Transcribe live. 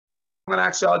going to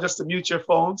ask y'all just to mute your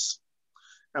phones,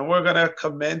 and we're going to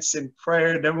commence in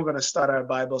prayer. Then we're going to start our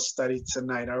Bible study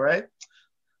tonight, all right?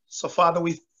 So, Father,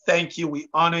 we thank you. We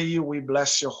honor you. We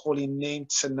bless your holy name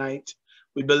tonight.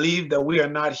 We believe that we are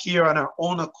not here on our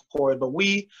own accord, but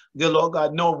we, dear Lord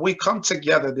God, know we come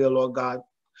together, dear Lord God.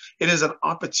 It is an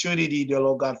opportunity, dear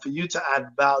Lord God, for you to add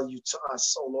value to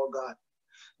us, oh Lord God.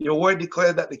 Your word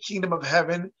declared that the kingdom of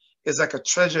heaven is like a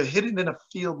treasure hidden in a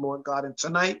field, Lord God. And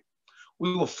tonight,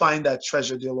 we will find that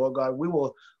treasure, dear Lord God. We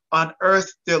will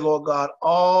unearth, dear Lord God,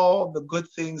 all the good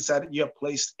things that you have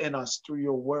placed in us through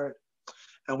your word.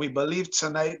 And we believe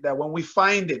tonight that when we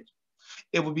find it,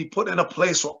 it will be put in a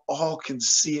place where all can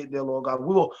see it, dear Lord God.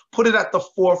 We will put it at the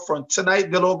forefront.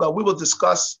 Tonight, dear Lord God, we will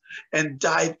discuss and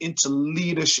dive into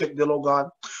leadership, dear Lord God.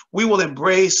 We will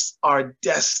embrace our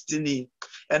destiny.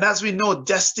 And as we know,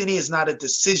 destiny is not a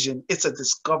decision, it's a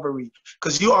discovery,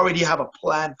 because you already have a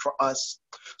plan for us.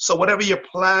 So whatever your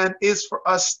plan is for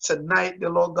us tonight, dear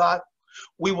Lord God,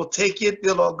 we will take it,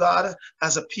 dear Lord God,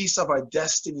 as a piece of our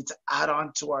destiny to add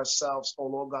on to ourselves, oh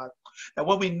Lord God. And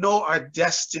when we know our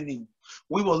destiny,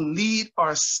 we will lead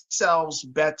ourselves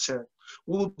better.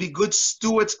 We will be good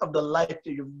stewards of the life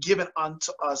that you've given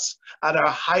unto us at our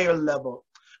higher level,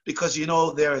 because you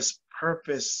know there is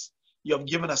purpose. You have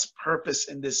given us purpose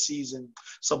in this season.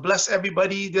 So bless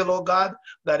everybody, dear Lord God,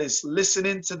 that is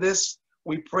listening to this.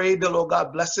 We pray, dear Lord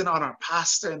God, blessing on our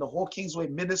pastor and the whole Kingsway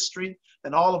ministry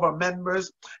and all of our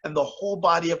members and the whole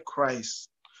body of Christ.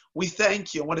 We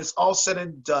thank you. When it's all said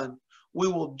and done, we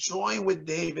will join with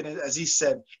David, and as he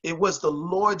said, it was the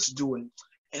Lord's doing,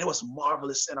 and it was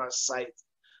marvelous in our sight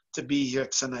to be here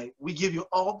tonight. We give you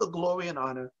all the glory and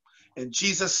honor in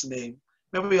Jesus' name.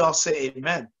 May we all say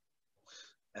amen.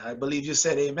 And I believe you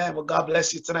said amen. Well, God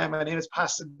bless you tonight. My name is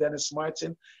Pastor Dennis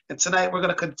Martin, and tonight we're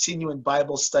going to continue in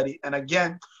Bible study. And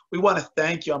again, we want to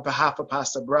thank you on behalf of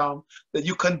Pastor Brown that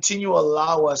you continue to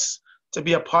allow us to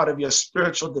be a part of your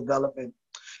spiritual development.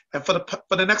 And for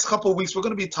the next couple of weeks, we're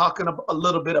going to be talking a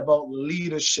little bit about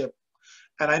leadership.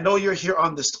 And I know you're here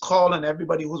on this call, and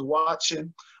everybody who's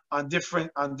watching on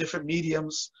different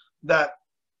mediums, that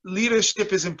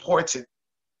leadership is important.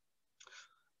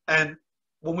 And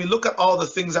when we look at all the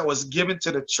things that was given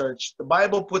to the church, the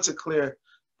Bible puts it clear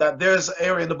that there's an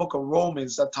area in the book of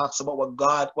Romans that talks about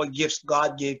what gifts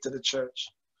God gave to the church.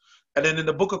 And then in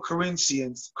the book of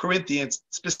Corinthians,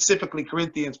 specifically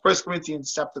Corinthians, 1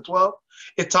 Corinthians chapter 12,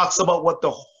 it talks about what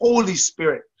the Holy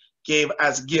Spirit gave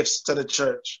as gifts to the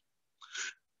church.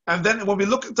 And then when we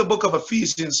look at the book of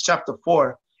Ephesians chapter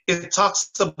 4, it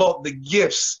talks about the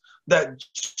gifts that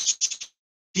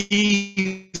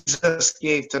Jesus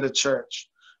gave to the church.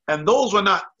 And those were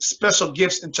not special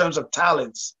gifts in terms of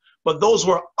talents, but those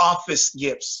were office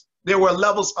gifts. There were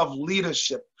levels of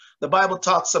leadership. The Bible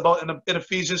talks about in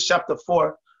Ephesians chapter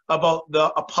 4 about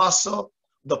the apostle,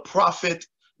 the prophet,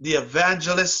 the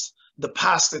evangelist, the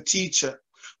pastor, teacher.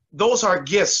 Those are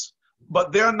gifts,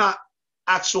 but they're not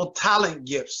actual talent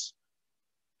gifts.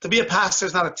 To be a pastor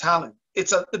is not a talent.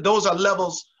 Those are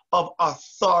levels of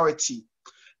authority.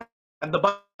 And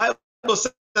the Bible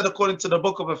said, according to the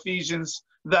book of Ephesians,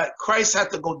 that Christ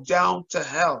had to go down to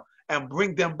hell and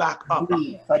bring them back up.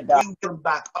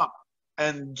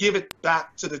 And give it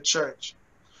back to the church.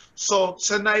 So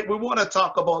tonight we want to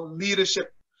talk about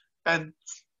leadership and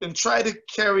try to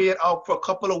carry it out for a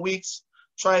couple of weeks,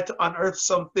 try to unearth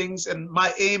some things. And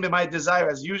my aim and my desire,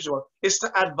 as usual, is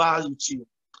to add value to you,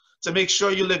 to make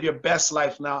sure you live your best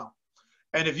life now.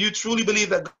 And if you truly believe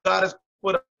that God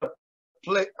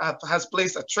has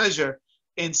placed a treasure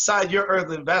inside your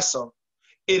earthen vessel,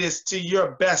 it is to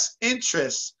your best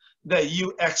interest that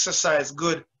you exercise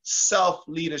good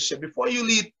self-leadership. Before you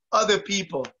lead other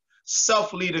people,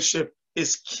 self-leadership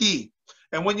is key.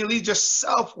 And when you lead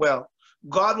yourself well,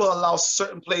 God will allow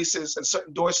certain places and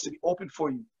certain doors to be open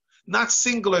for you. Not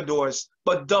singular doors,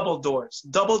 but double doors.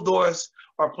 Double doors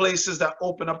are places that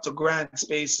open up to grand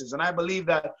spaces. And I believe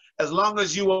that as long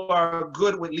as you are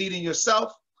good with leading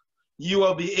yourself, you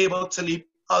will be able to lead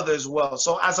others well.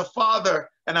 So as a father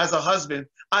and as a husband,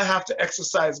 I have to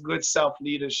exercise good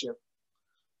self-leadership,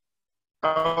 or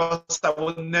else I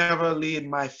will never lead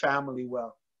my family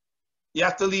well. You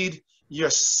have to lead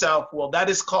yourself well. That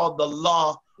is called the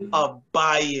law of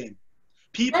buy-in.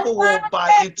 People won't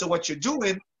buy into what you're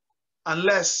doing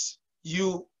unless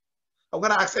you, I'm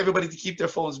going to ask everybody to keep their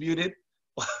phones muted.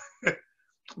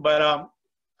 But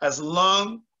as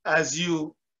long as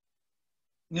you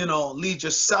lead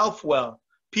yourself well,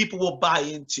 people will buy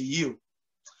into you.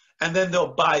 And then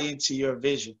they'll buy into your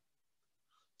vision.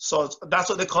 So that's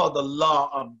what they call the law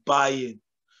of buy-in.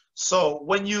 So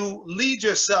when you lead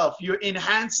yourself, you're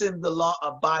enhancing the law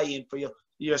of buy-in for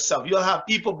yourself. You'll have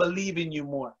people believe in you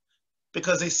more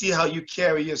because they see how you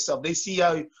carry yourself. They see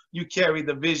how you carry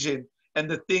the vision and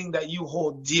the thing that you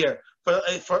hold dear. For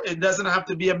it doesn't have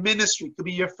to be a ministry. It could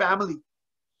be your family.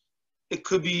 It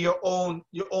could be your own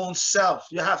self.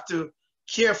 You have to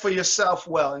care for yourself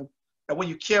well. And when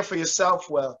you care for yourself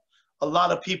well, a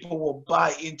lot of people will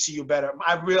buy into you better.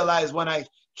 I've realized when I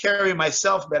carry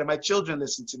myself better, my children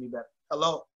listen to me better.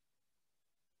 Hello.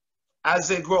 As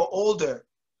they grow older,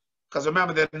 because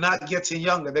remember, they're not getting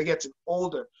younger, they're getting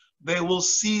older. They will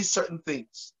see certain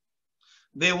things.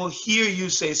 They will hear you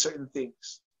say certain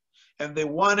things. And they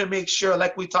want to make sure,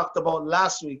 like we talked about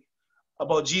last week,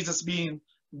 about Jesus being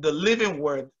the living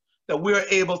word, that we're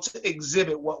able to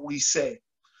exhibit what we say.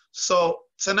 So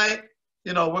tonight,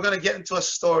 we're going to get into a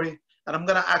story, and I'm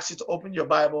going to ask you to open your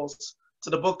Bibles to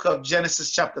the book of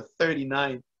Genesis chapter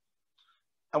 39.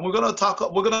 And we're going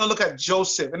to look at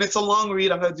Joseph. And it's a long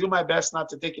read. I'm going to do my best not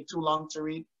to take it too long to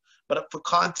read. But for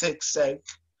context sake,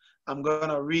 I'm going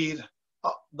to read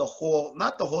the whole,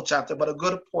 not the whole chapter, but a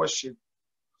good portion,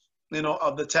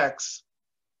 of the text.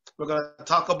 We're going to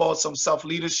talk about some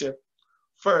self-leadership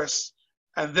first,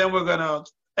 and then we're going to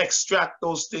extract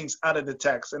those things out of the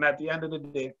text. And at the end of the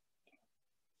day,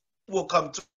 we'll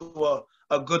come to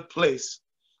a good place.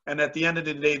 And at the end of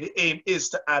the day, the aim is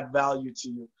to add value to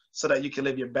you so that you can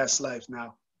live your best life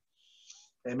now.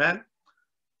 Amen.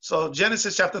 So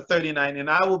Genesis chapter 39, and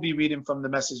I will be reading from the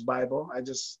Message Bible.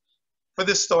 For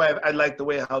this story, I like the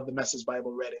way how the Message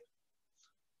Bible read it.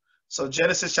 So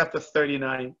Genesis chapter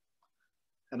 39,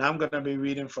 and I'm going to be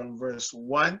reading from verse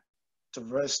 1 to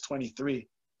verse 23.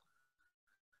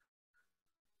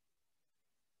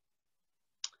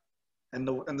 And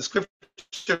the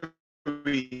scripture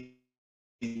reads,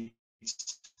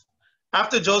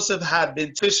 after Joseph had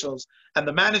been officials, and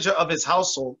the manager of his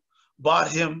household bought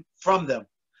him from them.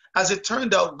 As it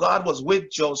turned out, God was with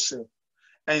Joseph,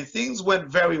 and things went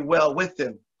very well with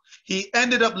him. He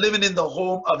ended up living in the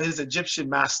home of his Egyptian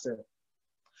master.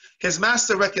 His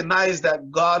master recognized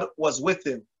that God was with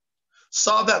him,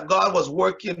 saw that God was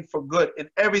working for good in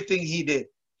everything he did.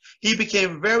 He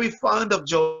became very fond of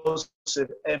Joseph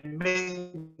and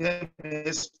made him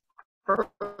his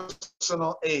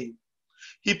personal aide.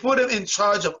 He put him in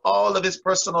charge of all of his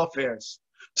personal affairs,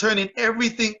 turning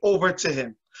everything over to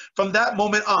him. From that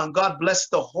moment on, God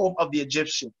blessed the home of the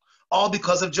Egyptian, all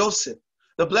because of Joseph.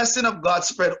 The blessing of God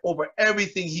spread over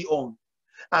everything he owned,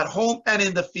 at home and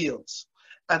in the fields.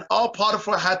 And all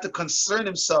Potiphar had to concern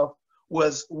himself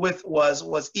was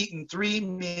eating 3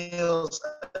 meals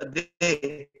a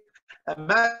day.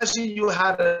 Imagine you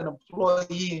had an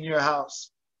employee in your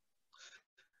house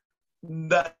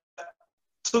that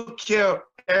took care of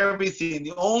everything.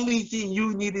 The only thing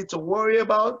you needed to worry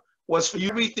about was for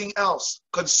everything else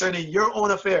concerning your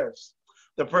own affairs.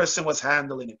 The person was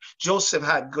handling it. Joseph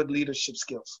had good leadership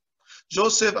skills.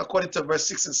 Joseph, according to verse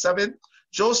 6 and 7,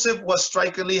 Joseph was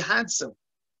strikingly handsome.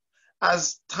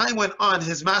 As time went on,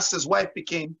 his master's wife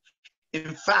became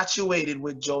infatuated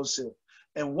with Joseph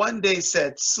and one day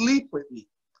said, "Sleep with me."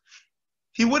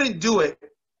 He wouldn't do it.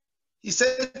 He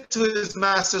said to his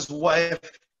master's wife,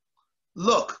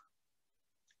 "Look,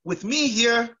 with me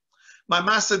here, my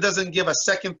master doesn't give a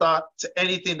second thought to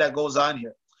anything that goes on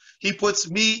here. He puts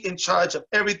me in charge of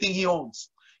everything he owns.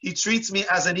 He treats me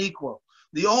as an equal.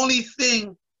 The only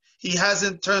thing he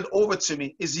hasn't turned over to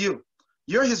me is you.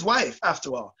 You're his wife, after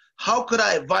all. How could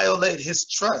I violate his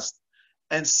trust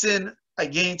and sin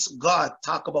against God?"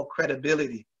 Talk about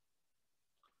credibility.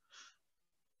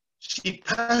 She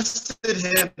pestered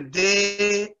him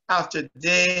day after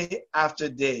day after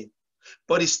day,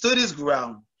 but he stood his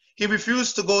ground. He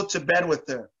refused to go to bed with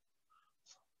her.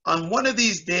 On one of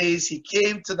these days, he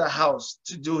came to the house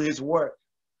to do his work,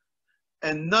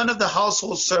 and none of the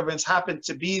household servants happened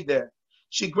to be there.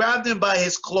 She grabbed him by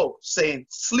his cloak, saying,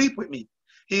 "Sleep with me."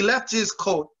 He left his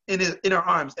coat in her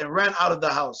arms and ran out of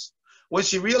the house. When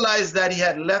she realized that he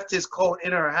had left his coat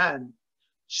in her hand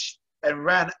and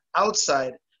ran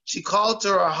outside, she called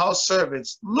to her house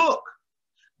servants, "Look,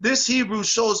 this Hebrew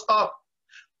shows up,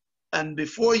 and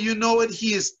before you know it,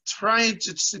 he is trying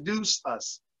to seduce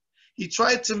us. He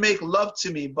tried to make love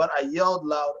to me, but I yelled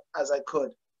loud as I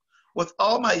could. With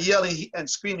all my yelling and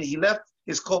screaming, he left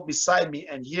his coat beside me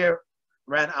and here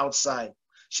ran outside.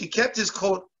 She kept his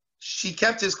coat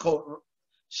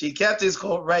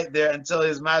right there until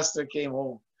his master came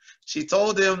home. She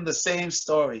told him the same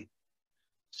story.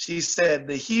 She said,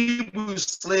 "The Hebrew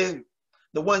slave,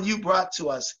 the one you brought to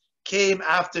us, came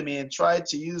after me and tried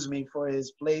to use me for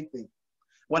his plaything.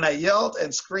 When I yelled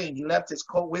and screamed, he left his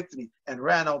coat with me and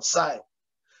ran outside."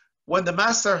 When the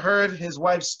master heard his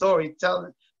wife's story,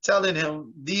 telling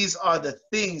him, "These are the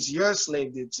things your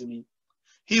slave did to me,"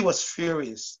 he was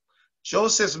furious.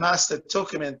 Joseph's master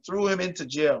took him and threw him into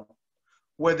jail,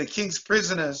 where the king's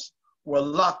prisoners were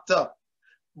locked up.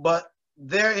 But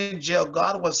there in jail,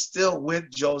 God was still with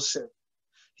Joseph.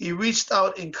 He reached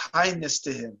out in kindness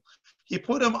to him. He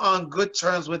put him on good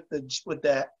terms with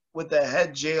the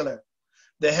head jailer.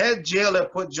 The head jailer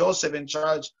put Joseph in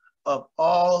charge of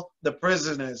all the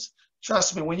prisoners.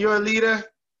 Trust me, when you're a leader,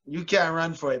 you can't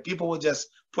run for it. People will just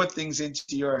put things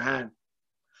into your hand.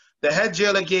 The head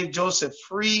jailer gave Joseph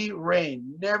free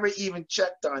rein, never even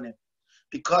checked on him,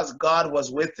 because God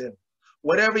was with him.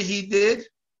 Whatever he did,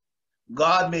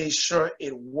 God made sure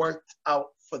it worked out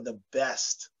for the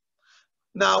best.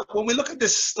 Now, when we look at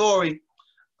this story,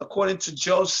 according to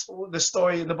Joseph, the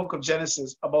story in the book of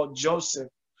Genesis about Joseph,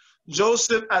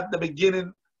 Joseph at the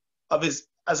beginning of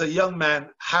as a young man,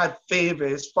 had favor.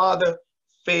 His father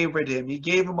favored him. He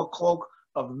gave him a cloak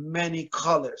of many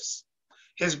colors.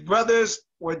 His brothers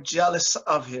were jealous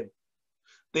of him.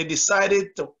 They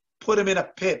decided to put him in a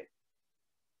pit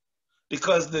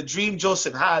because the dream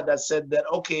Joseph had that said that,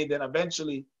 okay, then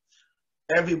eventually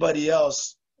everybody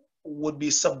else would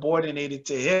be subordinated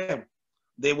to him.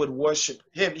 They would worship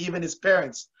him, even his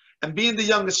parents. And being the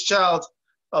youngest child,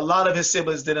 a lot of his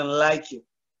siblings didn't like him.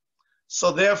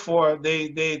 So therefore,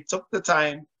 they took the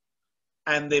time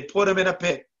and they put him in a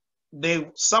pit.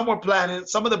 Some of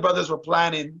the brothers were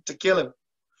planning to kill him.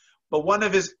 But one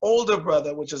of his older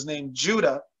brother, which is named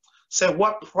Judah, said,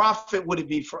 "What profit would it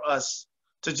be for us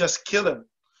to just kill him?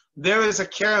 There is a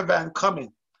caravan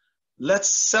coming.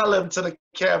 Let's sell him to the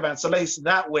caravan, so at least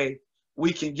that way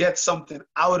we can get something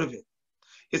out of it."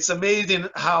 It's amazing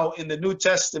how in the New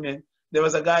Testament, there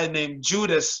was a guy named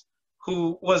Judas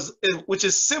which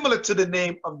is similar to the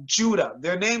name of Judah.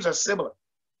 Their names are similar,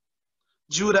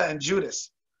 Judah and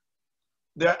Judas.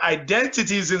 Their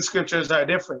identities in scriptures are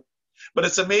different. But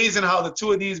it's amazing how the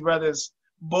two of these brothers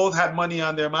both had money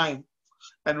on their mind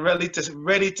and ready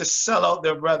to sell out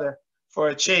their brother for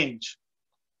a change.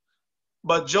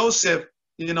 But Joseph,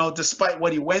 despite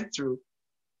what he went through,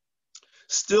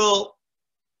 still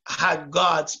had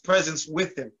God's presence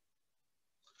with him.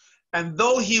 And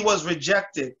though he was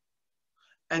rejected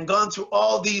and gone through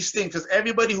all these things, because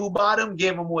everybody who bought him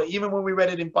gave him away. Even when we read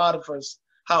it in Potiphar's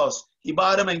house, he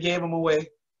bought him and gave him away.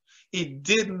 It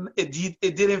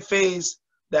didn't phase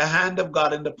the hand of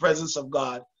God and the presence of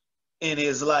God in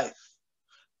his life.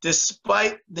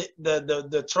 Despite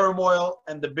the turmoil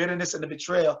and the bitterness and the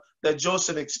betrayal that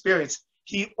Joseph experienced,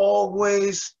 he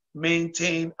always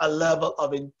maintained a level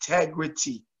of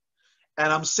integrity.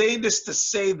 And I'm saying this to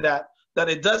say that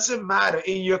it doesn't matter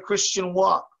in your Christian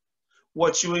walk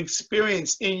what you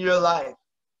experience in your life.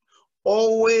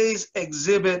 Always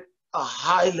exhibit a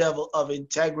high level of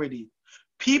integrity.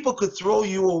 People could throw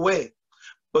you away,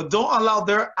 but don't allow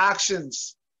their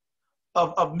actions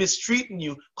of mistreating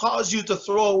you cause you to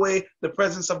throw away the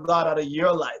presence of God out of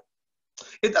your life.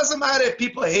 It doesn't matter if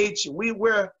people hate you.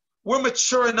 We're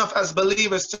mature enough as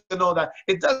believers to know that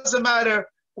it doesn't matter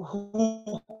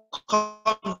who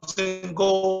comes and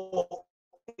goes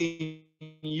in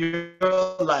your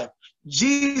life.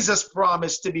 Jesus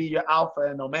promised to be your Alpha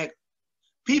and Omega.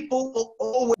 People will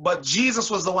always, but Jesus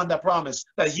was the one that promised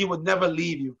that he would never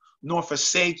leave you nor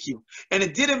forsake you. And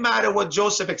it didn't matter what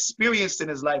Joseph experienced in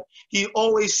his life. He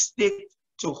always stick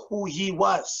to who he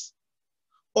was.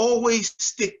 Always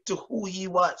stick to who he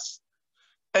was.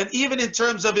 And even in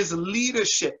terms of his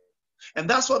leadership, and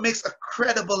that's what makes a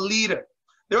credible leader.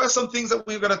 There are some things that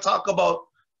we're going to talk about,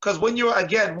 because when you are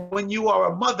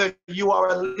a mother, you are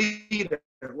a leader.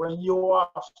 When you are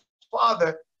a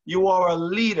father, you are a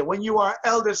leader. When you are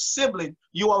elder sibling,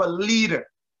 you are a leader.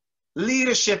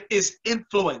 Leadership is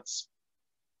influence.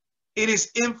 It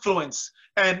is influence.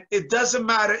 And it doesn't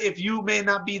matter if you may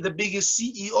not be the biggest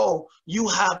CEO, you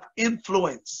have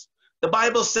influence. The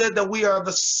Bible said that we are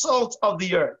the salt of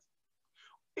the earth.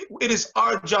 It is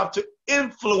our job to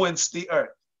influence the earth.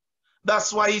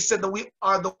 That's why he said that we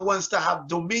are the ones that have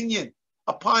dominion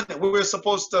upon it. We're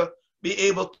supposed to be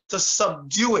able to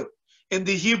subdue it. In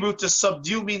the Hebrew, to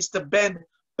subdue means to bend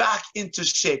back into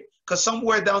shape. Because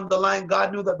somewhere down the line,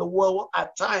 God knew that the world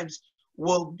at times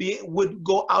would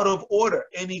go out of order,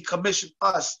 and he commissioned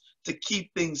us to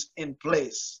keep things in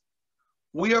place.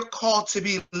 We are called to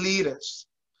be leaders.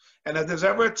 And if there's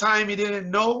ever a time you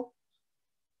didn't know,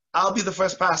 I'll be the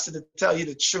first pastor to tell you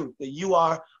the truth, that you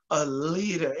are a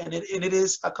leader. And it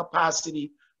is a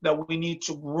capacity that we need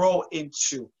to grow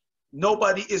into.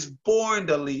 Nobody is born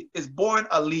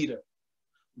a leader.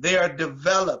 They are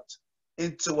developed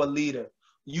into a leader.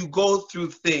 You go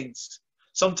through things.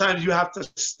 Sometimes you have to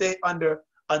stay under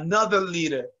another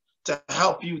leader to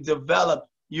help you develop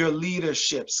your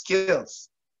leadership skills.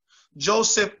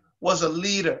 Joseph was a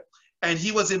leader, and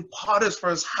he was in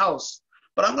Potiphar's house.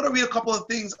 But I'm going to read a couple of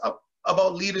things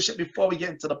about leadership before we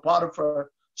get into the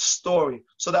Potiphar story,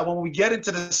 so that when we get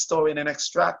into the story and then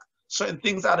extract certain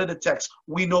things out of the text,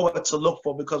 we know what to look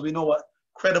for, because we know what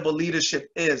credible leadership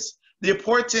is. The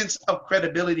importance of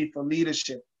credibility for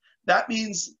leadership. That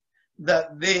means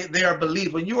that they are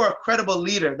believed. When you are a credible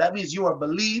leader, that means you are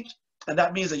believed, and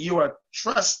that means that you are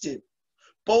trusted,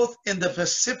 both in the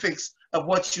specifics of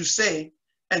what you say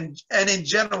and in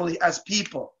generally as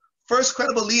people. First,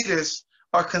 credible leaders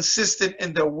are consistent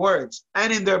in their words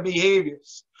and in their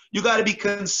behaviors. You got to be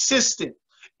consistent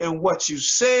in what you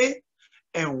say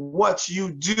and what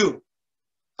you do.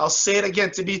 I'll say it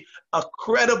again: to be a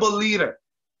credible leader,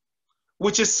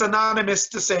 which is synonymous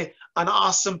to say an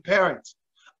awesome parent,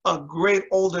 a great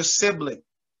older sibling.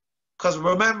 Because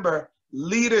remember,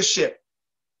 leadership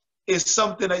is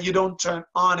something that you don't turn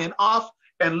on and off,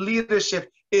 and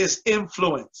leadership is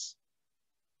influence.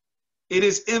 It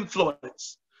is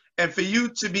influence. And for you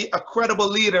to be a credible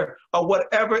leader, or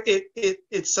whatever it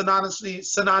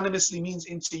synonymously means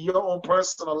into your own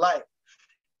personal life,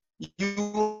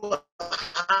 you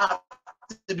have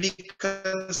to be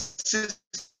consistent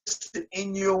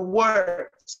in your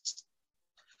words.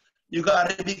 You got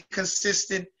to be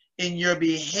consistent in your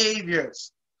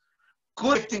behaviors.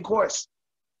 Good in course,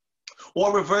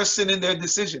 or reversing in their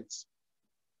decisions.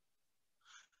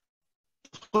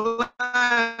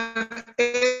 Plan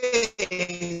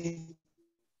A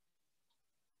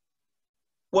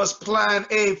was plan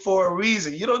A for a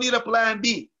reason. You don't need a plan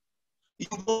B. It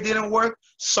didn't work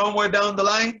somewhere down the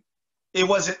line, it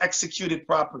wasn't executed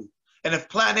properly. And if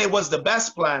plan A was the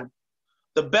best plan,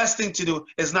 the best thing to do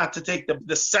is not to take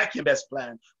the second best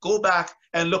plan. Go back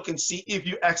and look and see if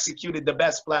you executed the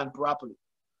best plan properly.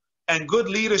 And good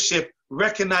leadership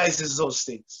recognizes those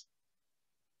things.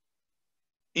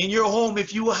 In your home,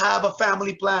 if you have a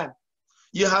family plan,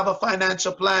 you have a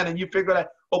financial plan, and you figure that,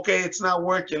 okay, it's not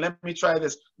working, let me try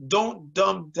this. Don't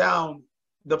dumb down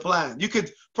the plan. You could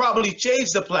probably change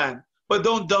the plan, but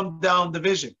don't dumb down the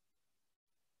vision.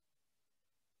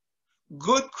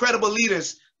 Good, credible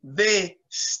leaders, they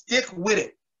stick with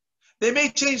it. They may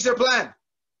change their plan.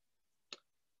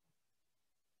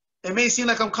 It may seem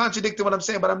like I'm contradicting what I'm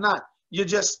saying, but I'm not. You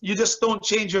just don't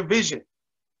change your vision.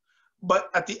 But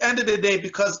at the end of the day,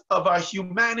 because of our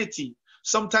humanity,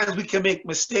 sometimes we can make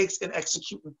mistakes in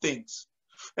executing things.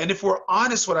 And if we're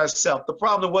honest with ourselves, the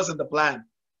problem wasn't the plan.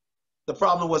 The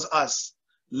problem was us.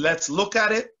 Let's look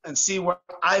at it and see where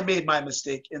I made my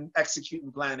mistake in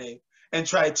executing plan A and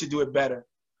try to do it better.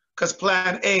 Because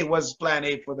plan A was plan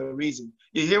A for the reason.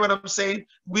 You hear what I'm saying?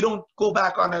 We don't go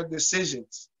back on our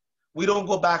decisions. We don't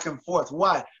go back and forth.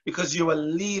 Why? Because you're a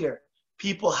leader.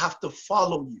 People have to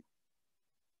follow you.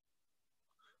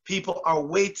 People are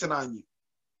waiting on you.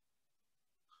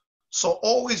 So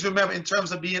always remember, in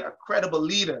terms of being a credible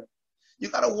leader, you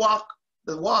got to walk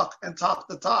the walk and talk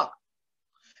the talk,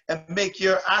 and make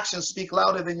your actions speak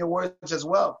louder than your words as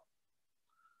well.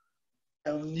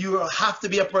 And you have to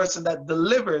be a person that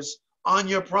delivers on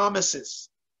your promises.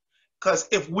 Because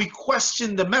if we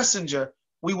question the messenger,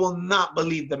 we will not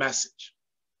believe the message.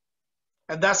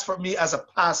 And that's for me as a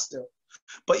pastor,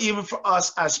 but even for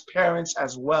us as parents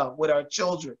as well, with our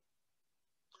children.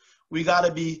 We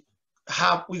gotta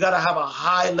have a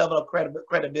high level of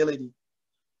credibility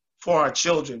for our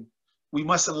children. We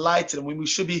must enlighten them. We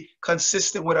should be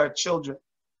consistent with our children.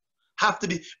 Have to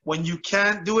be, when you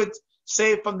can't do it,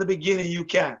 say from the beginning you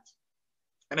can't.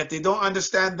 And if they don't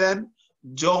understand, then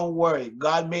don't worry.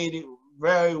 God made it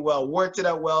very well, worked it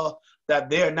out well, that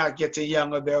they're not getting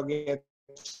younger, they're getting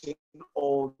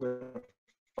older.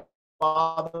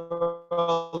 Farther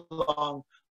along,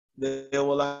 they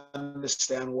will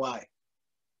understand why.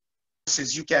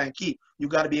 Since you can't keep, you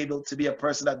got to be able to be a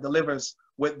person that delivers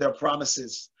with their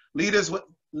promises. Leaders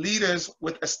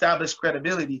with established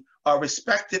credibility are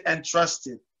respected and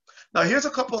trusted. Now here's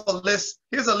a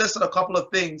list of a couple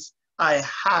of things I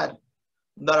had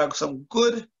that are some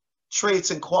good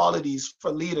traits and qualities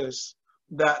for leaders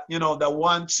that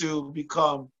want to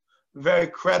become very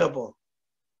credible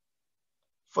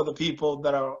for the people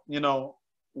that are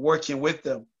working with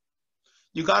them.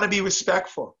 You got to be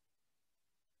respectful.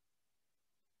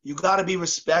 You got to be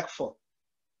respectful.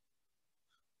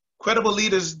 Credible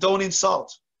leaders don't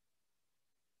insult.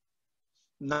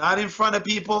 Not in front of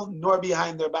people, nor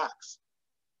behind their backs.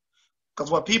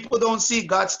 Because what people don't see,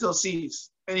 God still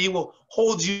sees. And he will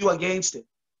hold you against it.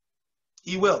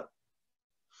 He will.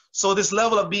 So this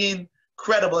level of being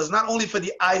credible is not only for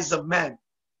the eyes of men,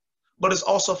 but it's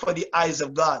also for the eyes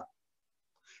of God.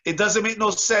 It doesn't make no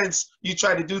sense you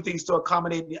try to do things to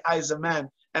accommodate the eyes of man,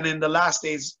 and in the last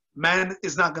days, man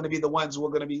is not going to be the ones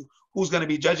who's going to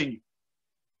be judging you.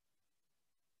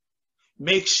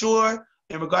 Make sure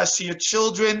in regards to your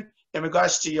children, in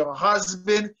regards to your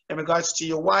husband, in regards to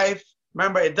your wife,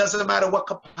 remember, it doesn't matter what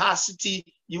capacity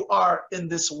you are in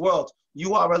this world.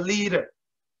 You are a leader,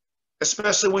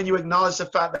 especially when you acknowledge the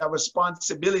fact that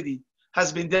responsibility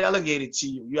has been delegated to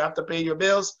you. You have to pay your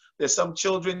bills. There's some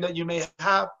children that you may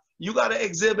have. You got to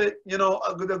exhibit,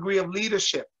 a good degree of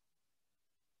leadership.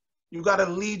 You got to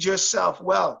lead yourself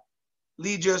well.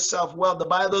 Lead yourself well. The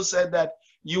Bible said that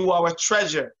you are a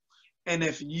treasure. And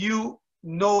if you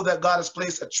know that God has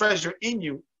placed a treasure in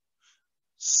you,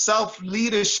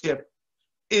 self-leadership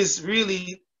is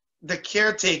really the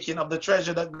caretaking of the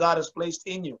treasure that God has placed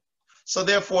in you. So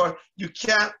therefore, you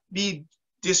can't be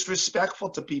disrespectful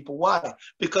to people. Why?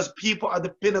 Because people are the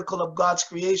pinnacle of God's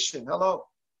creation. Hello.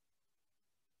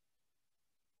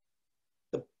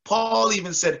 Paul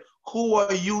even said, who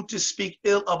are you to speak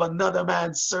ill of another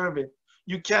man's servant?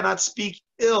 You cannot speak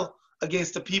ill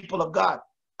against the people of God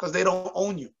because they don't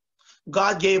own you.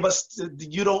 God gave us,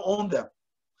 you don't own them.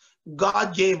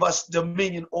 God gave us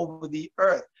dominion over the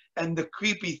earth and the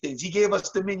creepy things. He gave us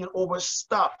dominion over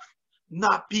stuff,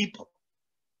 not people.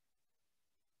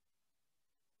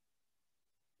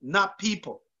 Not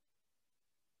people.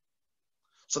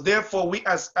 So therefore, we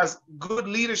as good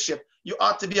leadership, you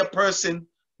ought to be a person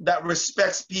that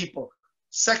respects people.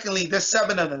 Secondly, there's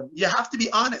 7 of them. You have to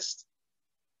be honest.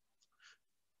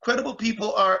 Credible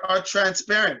people are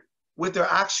transparent with their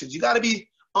actions. You got to be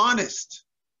honest.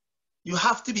 You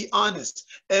have to be honest.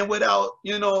 And without,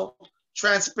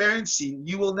 transparency,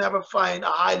 you will never find a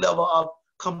high level of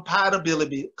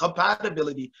compatibility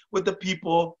with the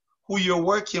people who you're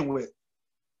working with,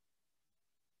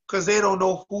 because they don't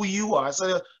know who you are.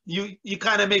 So you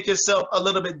kind of make yourself a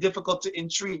little bit difficult to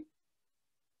entreat.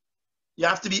 You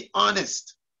have to be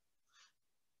honest.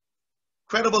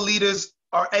 Credible leaders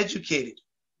are educated.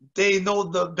 They know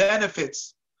the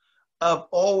benefits of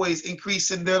always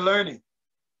increasing their learning.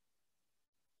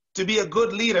 To be a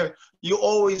good leader, you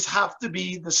always have to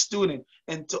be the student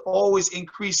and to always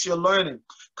increase your learning.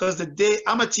 Because the day,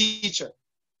 I'm a teacher,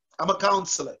 I'm a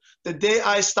counselor. The day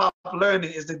I stop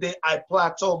learning is the day I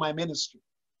plateau my ministry.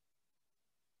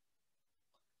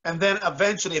 And then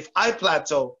eventually, if I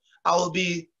plateau, I will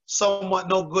be somewhat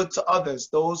no good to others,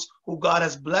 those who God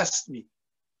has blessed me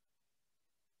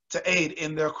to aid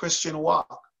in their Christian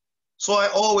walk. So I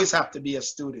always have to be a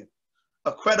student.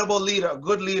 A credible leader, a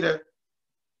good leader,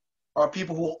 are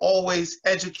people who always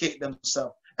educate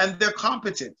themselves. And they're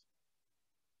competent.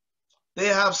 They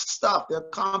have stuff. They're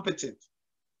competent.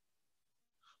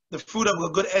 The fruit of a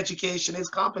good education is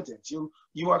competence.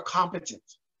 You are competent.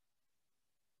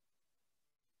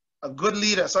 A good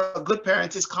leader, so a good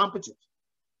parent is competent.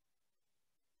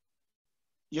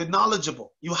 You're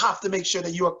knowledgeable. You have to make sure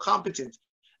that you are competent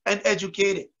and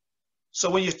educated. So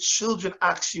when your children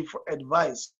ask you for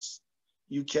advice,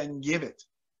 you can give it.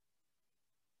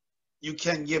 You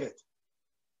can give it.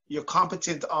 You're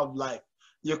competent of life.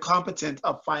 You're competent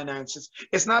of finances.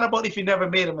 It's not about if you never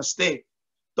made a mistake.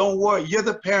 Don't worry, you're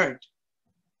the parent.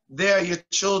 They're your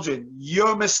children.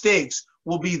 Your mistakes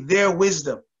will be their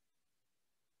wisdom.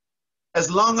 As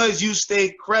long as you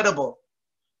stay credible,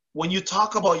 when you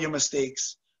talk about your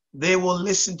mistakes, they will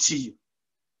listen to you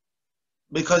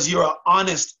because you're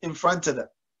honest in front of them.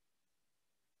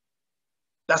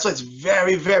 That's why it's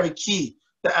very, very key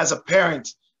that as a parent,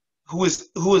 who is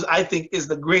I think is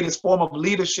the greatest form of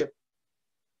leadership,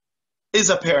 is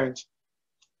a parent,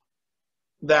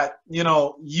 that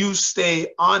you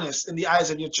stay honest in the eyes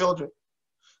of your children.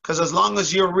 Because as long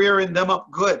as you're rearing them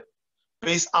up good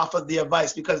based off of the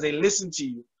advice, because they listen to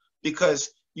you,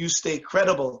 because you stay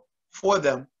credible for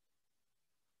them,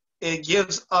 it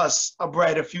gives us a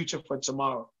brighter future for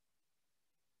tomorrow.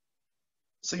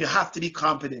 So you have to be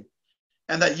competent,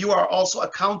 and that you are also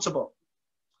accountable.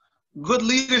 Good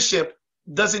leadership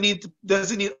doesn't need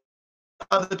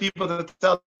other people to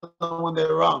tell them when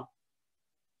they're wrong.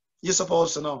 You're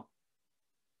supposed to know.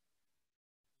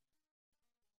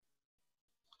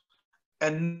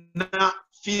 And not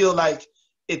feel like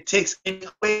it takes anything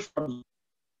away from you.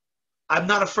 I'm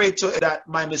not afraid that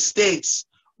my mistakes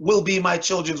will be my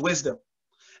children's wisdom.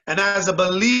 And as a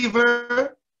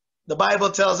believer, the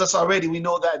Bible tells us already, we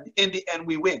know that in the end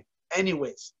we win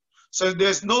anyways. So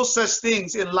there's no such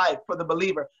things in life for the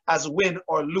believer as win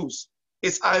or lose.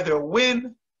 It's either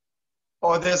win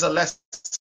or there's a lesson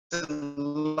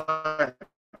learned.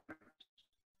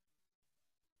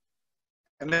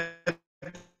 And then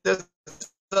there's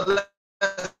a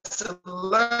lesson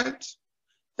learned,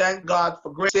 thank God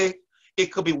for grace.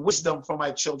 It could be wisdom for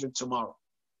my children tomorrow.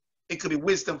 It could be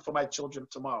wisdom for my children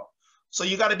tomorrow. So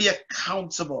you got to be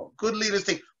accountable. Good leaders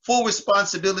take full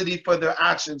responsibility for their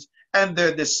actions and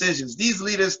their decisions. These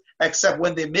leaders accept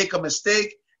when they make a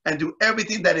mistake and do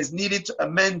everything that is needed to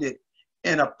amend it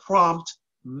in a prompt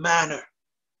manner.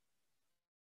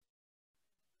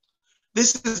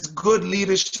 This is good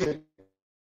leadership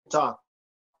talk.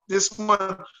 This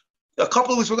one, a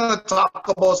couple of weeks, we're going to talk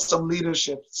about some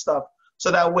leadership stuff so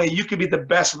that way you can be the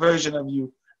best version of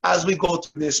you as we go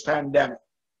through this pandemic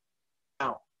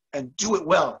now, and do it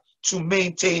well to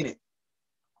maintain it.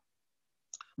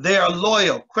 They are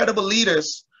loyal. Credible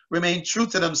leaders remain true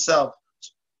to themselves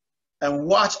and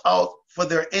watch out for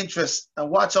their interests and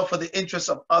watch out for the interests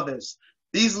of others.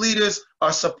 These leaders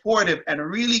are supportive and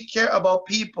really care about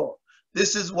people.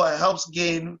 This is what helps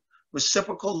gain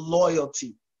reciprocal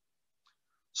loyalty.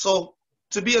 So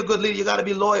to be a good leader, you got to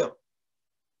be loyal.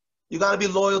 You got to be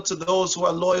loyal to those who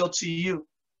are loyal to you.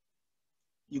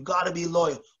 You got to be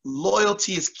loyal.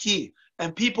 Loyalty is key,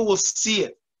 and people will see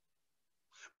it.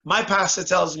 My pastor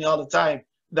tells me all the time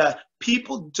that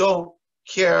people don't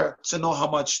care to know how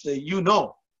much you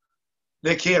know.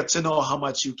 They care to know how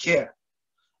much you care.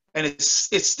 And it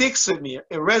sticks with me.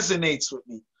 It resonates with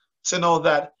me to know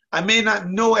that I may not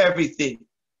know everything,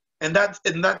 and that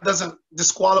doesn't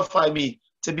disqualify me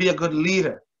to be a good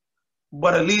leader.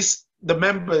 But at least the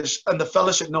members and the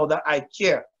fellowship know that I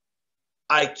care.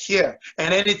 I care.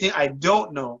 And anything I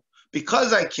don't know,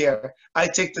 because I care, I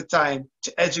take the time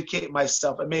to educate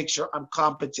myself and make sure I'm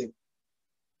competent.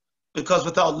 Because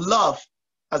without love,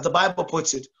 as the Bible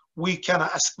puts it, we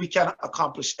cannot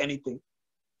accomplish anything.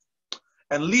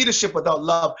 And leadership without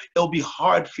love, it'll be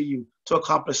hard for you to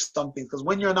accomplish something. Because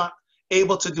when you're not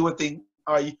able to do a thing,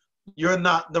 or you're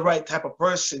not the right type of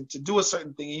person to do a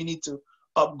certain thing, you need to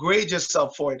upgrade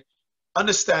yourself for it.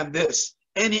 Understand this.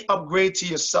 Any upgrade to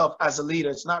yourself as a leader,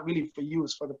 it's not really for you,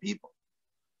 it's for the people.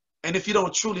 And if you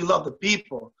don't truly love the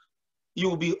people, you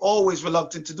will be always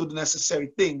reluctant to do the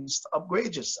necessary things to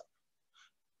upgrade yourself.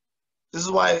 This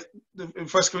is why in 1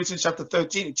 Corinthians chapter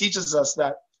 13, it teaches us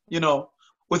that,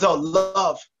 without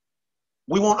love,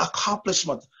 we won't accomplish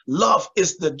much. Love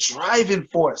is the driving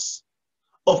force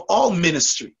of all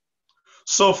ministry.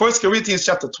 So 1 Corinthians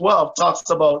chapter 12 talks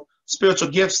about spiritual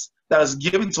gifts that is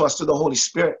given to us through the Holy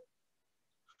Spirit.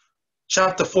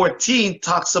 Chapter 14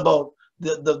 talks about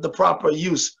the proper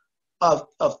use of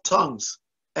tongues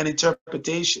and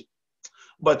interpretation.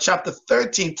 But chapter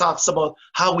 13 talks about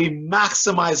how we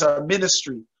maximize our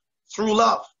ministry through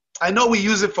love. I know we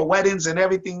use it for weddings and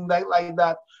everything like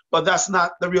that, but that's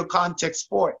not the real context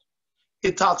for it.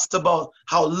 It talks about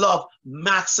how love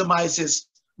maximizes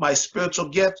my spiritual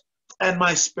gift and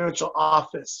my spiritual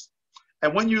office.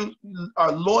 And when you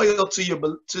are loyal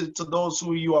to those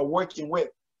who you are working with,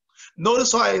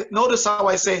 notice how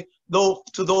I say, though,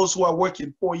 to those who are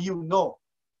working for you, know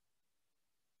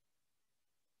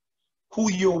who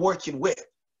you're working with.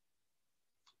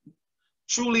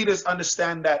 True leaders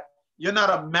understand that you're not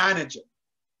a manager.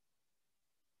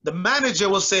 The manager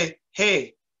will say,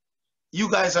 hey, you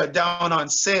guys are down on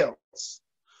sales.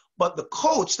 But the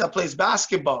coach that plays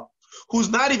basketball, who's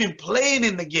not even playing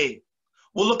in the game,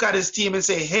 will look at his team and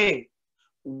say, hey,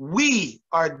 we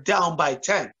are down by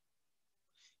 10.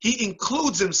 He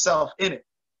includes himself in it.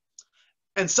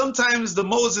 And sometimes the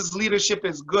Moses leadership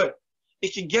is good.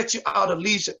 It can get you out of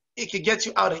Egypt. It can get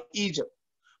you out of Egypt.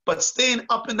 But staying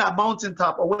up in that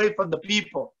mountaintop away from the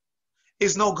people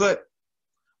is no good.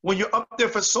 When you're up there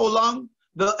for so long,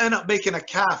 they'll end up making a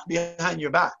calf behind your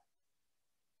back.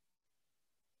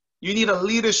 You need a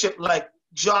leadership like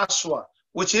Joshua,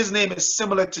 which his name is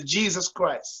similar to Jesus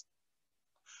Christ,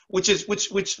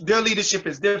 which their leadership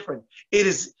is different.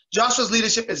 Joshua's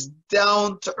leadership is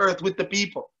down to earth with the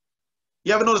people.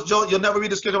 You ever notice, Joe, you'll never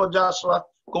read the scripture about Joshua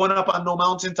going up on no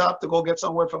mountaintop to go get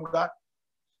some word from God.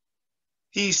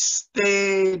 He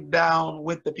stayed down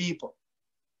with the people.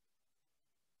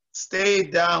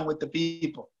 Stayed down with the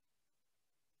people.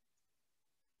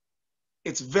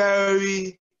 It's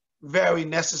very, very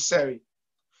necessary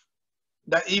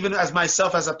that even as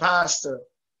myself as a pastor,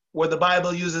 where the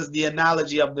Bible uses the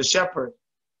analogy of the shepherd,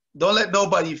 don't let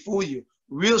nobody fool you.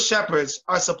 Real shepherds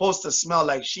are supposed to smell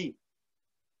like sheep.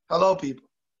 Hello, people.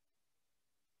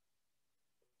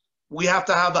 We have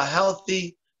to have a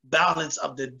healthy balance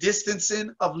of the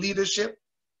distancing of leadership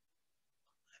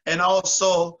and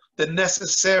also the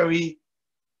necessary,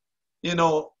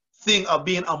 thing of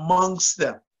being amongst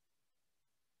them.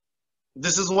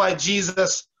 This is why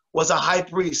Jesus was a high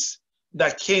priest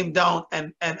that came down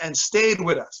and stayed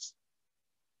with us.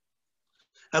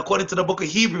 According to the book of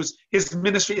Hebrews, his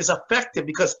ministry is effective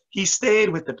because he stayed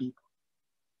with the people.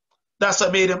 That's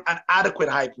what made him an adequate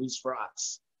high priest for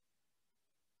us.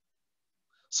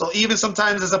 So even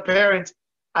sometimes as a parent,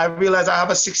 I realize I have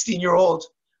a 16-year-old.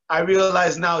 I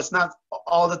realize now it's not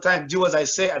all the time do as I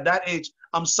say. At that age,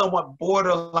 I'm somewhat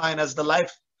borderline as the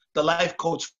life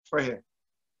coach for him.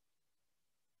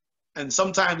 And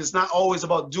sometimes it's not always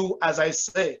about do as I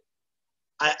say.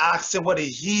 I ask him what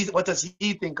does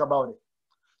he think about it,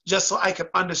 just so I can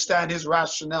understand his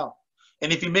rationale.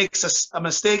 And if he makes a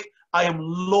mistake, I am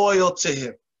loyal to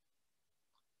him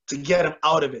to get him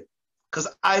out of it, because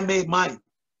I made mine.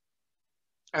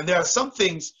 And there are some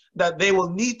things that they will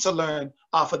need to learn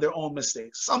off of their own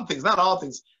mistakes. Some things, not all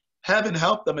things. Heaven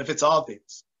help them if it's all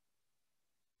things.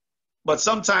 But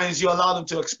sometimes you allow them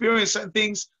to experience certain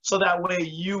things so that way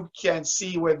you can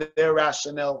see where their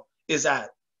rationale is at.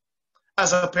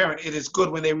 As a parent, it is good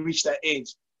when they reach that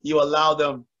age. You allow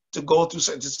them to go through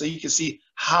certain things so you can see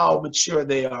how mature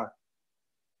they are.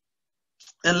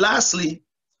 And lastly,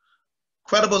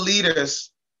 credible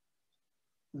leaders,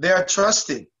 they are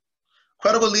trusted.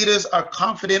 Credible leaders are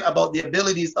confident about the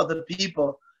abilities of the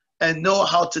people and know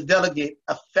how to delegate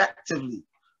effectively.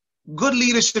 Good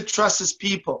leadership trusts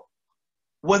people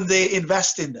when they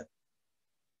invest in them.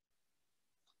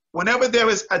 Whenever there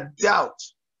is a doubt,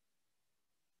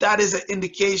 that is an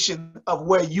indication of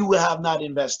where you have not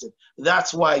invested.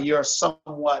 That's why you're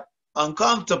somewhat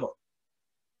uncomfortable.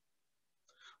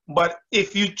 But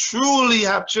if you truly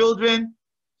have children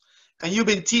and you've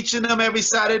been teaching them every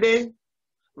Saturday,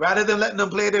 rather than letting them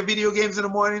play their video games in the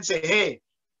morning, say, hey,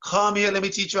 come here, let me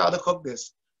teach you how to cook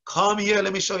this. Come here,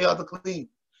 let me show you how to clean.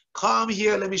 Come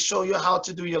here, let me show you how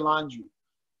to do your laundry.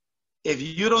 If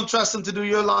you don't trust them to do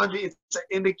your laundry, it's an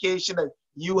indication that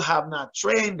you have not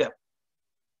trained them.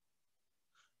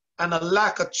 And a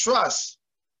lack of trust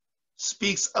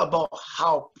speaks about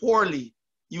how poorly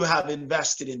you have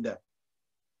invested in them.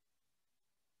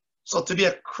 So to be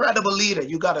a credible leader,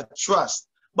 you got to trust.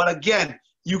 But again,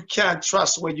 you can't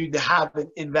trust where you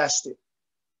haven't invested.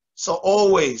 So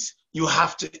always you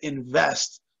have to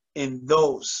invest in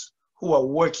those who are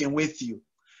working with you.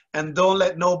 And don't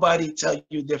let nobody tell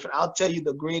you different. I'll tell you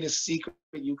the greatest secret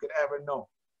you could ever know.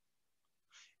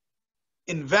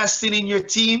 Investing in your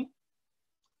team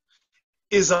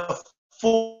is a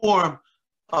form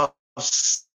of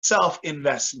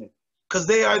self-investment because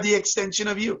they are the extension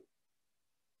of you.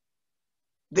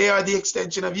 They are the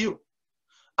extension of you.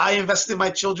 I invest in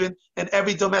my children and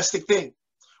every domestic thing.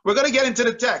 We're going to get into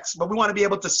the text, but we want to be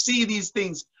able to see these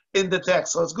things in the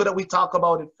text. So it's good that we talk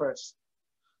about it first.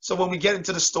 So when we get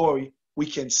into the story, we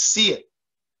can see it.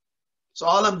 So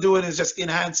all I'm doing is just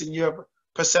enhancing your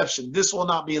perception. This will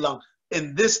not be long.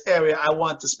 In this area, I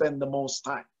want to spend the most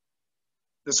time.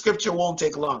 The scripture won't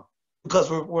take long because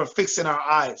we're fixing our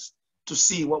eyes to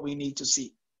see what we need to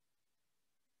see.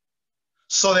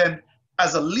 So then,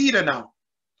 as a leader now,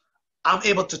 I'm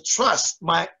able to trust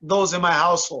those in my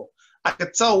household. I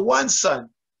could tell one son,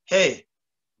 hey,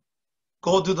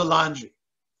 go do the laundry.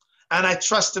 And I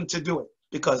trust him to do it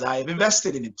because I have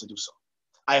invested in him to do so.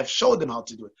 I have showed them how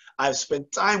to do it. I've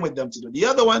spent time with them to do it. The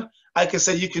other one, I can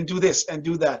say, you can do this and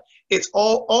do that. It's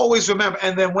always remember.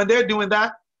 And then when they're doing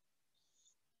that,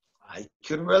 I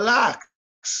can relax.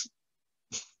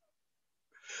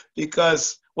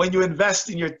 Because when you invest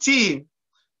in your team,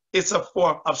 it's a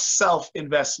form of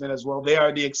self-investment as well. They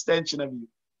are the extension of you.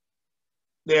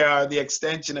 They are the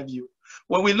extension of you.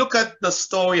 When we look at the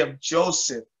story of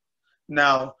Joseph,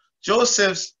 now,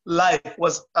 Joseph's life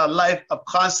was a life of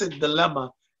constant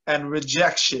dilemma and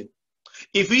rejection.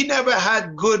 If he never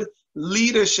had good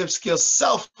leadership skills,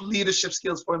 self-leadership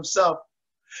skills for himself,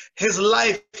 his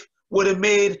life would have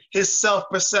made his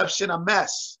self-perception a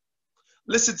mess.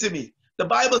 Listen to me. The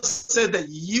Bible said that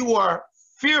you are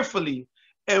fearfully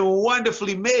and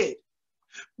wonderfully made.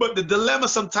 But the dilemma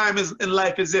sometimes in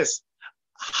life is this: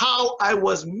 how I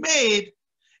was made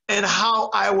and how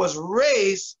I was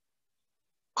raised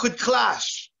could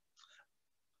clash.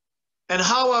 And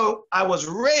how I was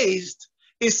raised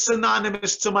is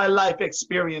synonymous to my life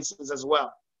experiences as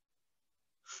well.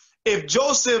 If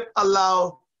Joseph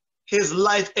allowed his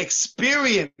life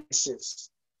experiences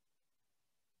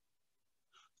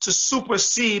to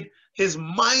supersede his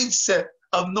mindset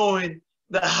of knowing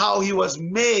that how he was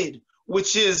made,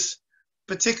 which is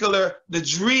particular the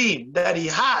dream that he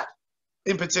had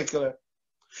in particular,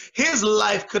 his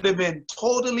life could have been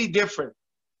totally different.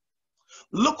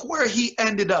 Look where he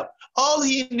ended up. All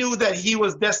he knew that he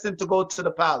was destined to go to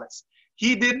the palace.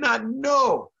 He did not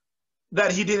know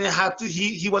that he didn't have to,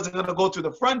 he wasn't going to go through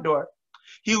the front door.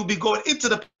 He would be going into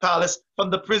the palace from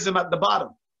the prison at the bottom.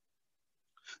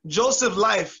 Joseph's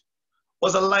life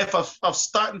was a life of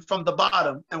starting from the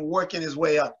bottom and working his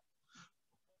way up.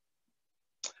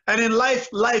 And in life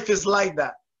is like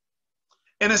that.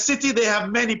 In a city, they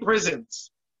have many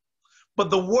prisons. But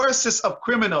the worstest of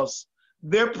criminals,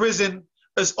 their prison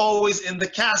is always in the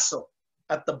castle,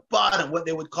 at the bottom, what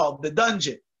they would call the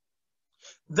dungeon.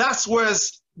 That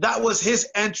was his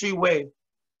entryway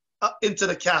up into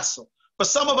the castle. For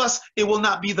some of us, it will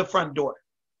not be the front door.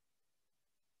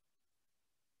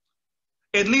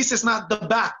 At least it's not the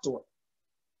back door.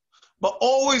 But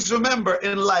always remember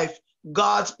in life,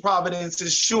 God's providence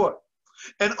is sure.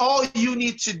 And all you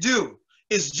need to do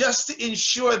is just to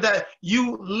ensure that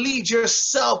you lead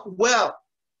yourself well.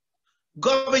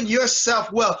 Govern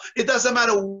yourself well. It doesn't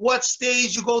matter what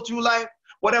stage you go through life,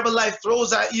 whatever life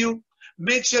throws at you,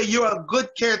 make sure you're a good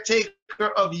caretaker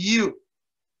of you.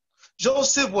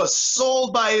 Joseph was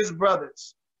sold by his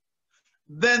brothers.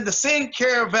 Then the same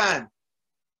caravan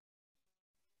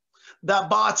that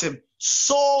bought him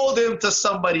sold him to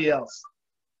somebody else.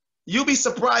 You'll be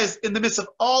surprised, in the midst of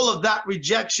all of that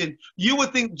rejection, you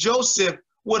would think Joseph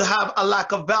would have a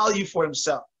lack of value for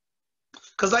himself.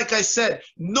 Because like I said,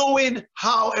 knowing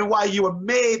how and why you were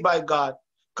made by God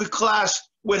could clash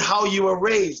with how you were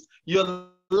raised, your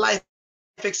life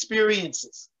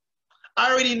experiences.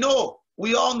 I already know,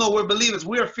 we all know we're believers.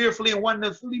 We are fearfully and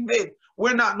wonderfully made.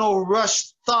 We're not no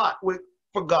rushed thought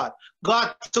for God.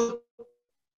 God took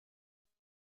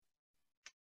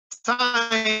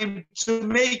time to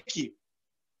make you.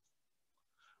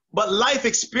 But life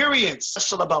experience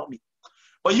special about me.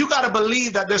 But you got to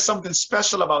believe that there's something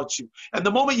special about you. And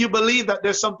the moment you believe that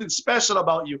there's something special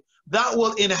about you, that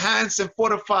will enhance and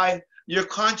fortify your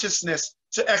consciousness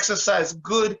to exercise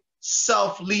good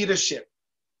self-leadership.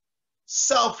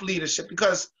 Self-leadership,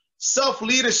 because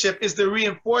self-leadership is the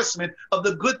reinforcement of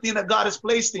the good thing that God has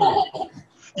placed in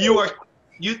you.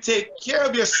 You take care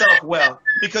of yourself well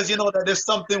because you know that there's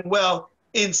something well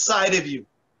inside of you.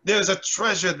 There's a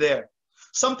treasure there.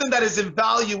 Something that is in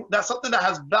value, that's something that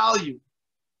has value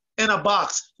in a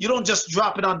box. You don't just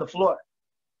drop it on the floor.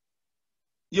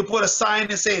 You put a sign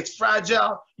and say it's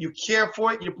fragile. You care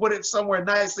for it. You put it somewhere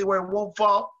nicely where it won't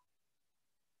fall.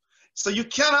 So you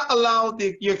cannot allow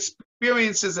your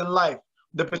experiences in life,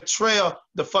 the betrayal,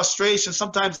 the frustration,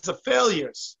 sometimes the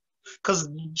failures, because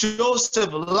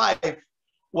Joseph's life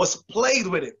was plagued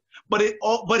with it, but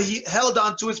he held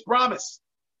on to his promise.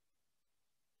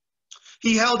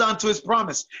 He held on to his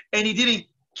promise, and he didn't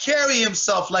carry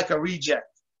himself like a reject.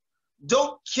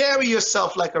 Don't carry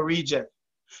yourself like a reject.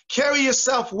 Carry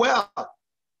yourself well.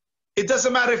 It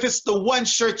doesn't matter if it's the one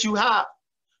shirt you have.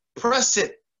 Press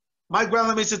it. My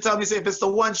grandmother used to tell me, say, if it's the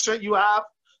one shirt you have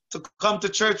to come to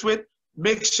church with,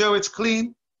 make sure it's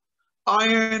clean,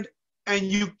 ironed, and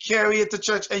you carry it to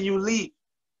church and you leave.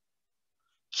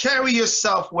 Carry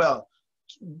yourself well.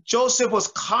 Joseph was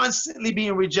constantly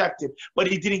being rejected, but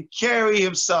he didn't carry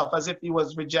himself as if he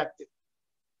was rejected.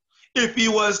 If he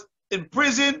was in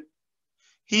prison,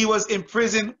 he was in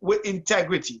prison with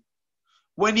integrity.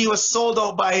 When he was sold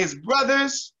out by his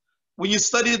brothers, when you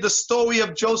study the story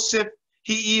of Joseph,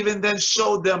 he even then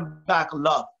showed them back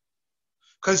love.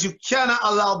 Because you cannot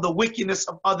allow the wickedness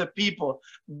of other people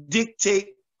dictate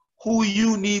who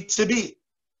you need to be.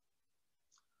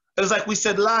 It's like we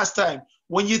said last time,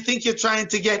 when you think you're trying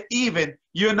to get even,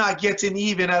 you're not getting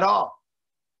even at all.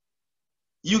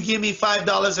 You give me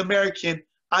 $5 American,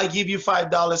 I give you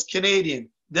 $5 Canadian.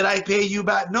 Did I pay you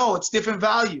back? No, it's different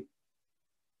value.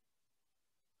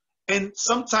 And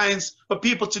sometimes for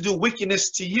people to do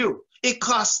wickedness to you, it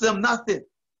costs them nothing.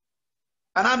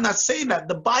 And I'm not saying that.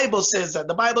 The Bible says that.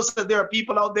 The Bible says there are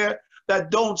people out there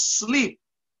that don't sleep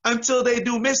until they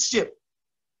do mischief.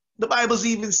 The Bible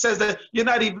even says that you're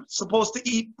not even supposed to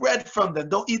eat bread from them.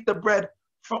 Don't eat the bread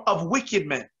of wicked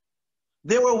men.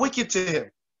 They were wicked to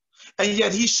him. And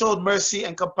yet he showed mercy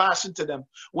and compassion to them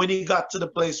when he got to the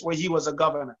place where he was a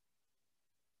governor.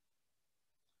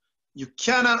 You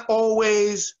cannot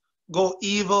always go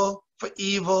evil for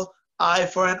evil, eye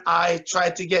for an eye, try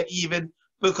to get even,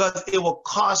 because it will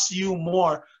cost you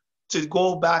more to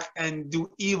go back and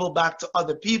do evil back to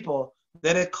other people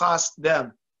than it costs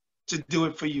them to do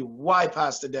it for you. Why,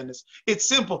 Pastor Dennis? It's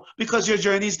simple, because your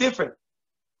journey is different.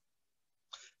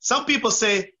 Some people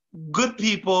say good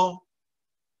people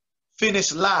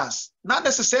finish last. Not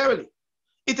necessarily.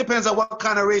 It depends on what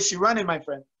kind of race you're running, my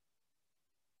friend.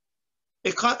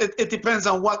 It depends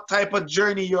on what type of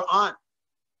journey you're on.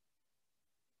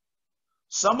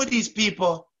 Some of these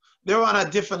people, they're on a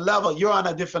different level. You're on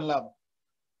a different level.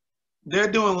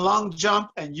 They're doing long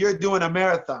jump and you're doing a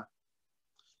marathon.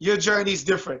 Your journey is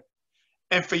different.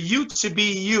 And for you to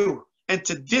be you and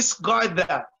to discard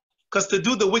that Because to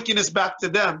do the wickedness back to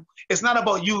them, it's not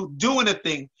about you doing a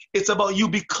thing. It's about you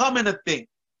becoming a thing.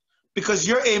 Because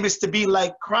your aim is to be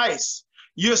like Christ.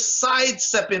 You're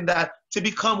sidestepping that to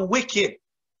become wicked.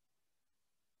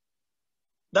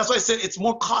 That's why I said it's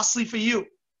more costly for you.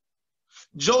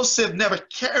 Joseph never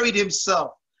carried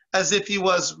himself as if he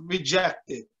was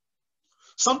rejected.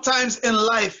 Sometimes in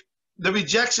life, the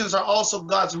rejections are also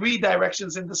God's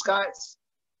redirections in disguise.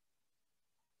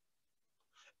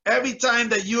 Every time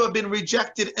that you have been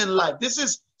rejected in life, this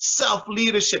is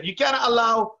self-leadership. You cannot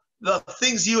allow the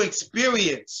things you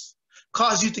experience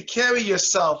cause you to carry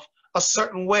yourself a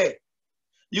certain way.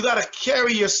 You got to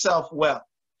carry yourself well.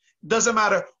 Doesn't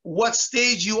matter what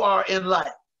stage you are in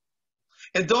life.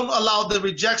 And don't allow the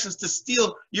rejections to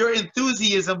steal your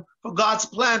enthusiasm for God's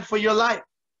plan for your life.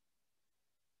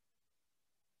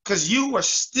 Because you are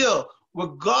still,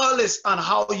 regardless on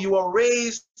how you are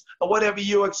raised or whatever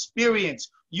you experience,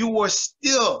 you are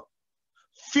still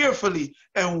fearfully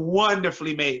and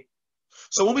wonderfully made.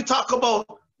 So when we talk about,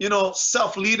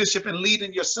 self-leadership and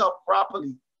leading yourself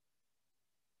properly,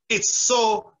 it's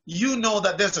so you know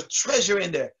that there's a treasure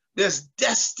in there. There's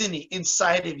destiny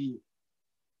inside of you.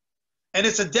 And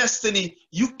it's a destiny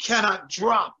you cannot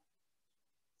drop.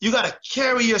 You got to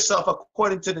carry yourself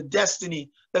according to the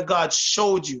destiny that God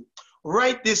showed you.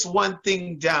 Write this one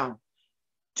thing down.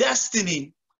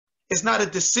 Destiny is not a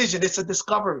decision, it's a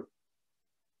discovery.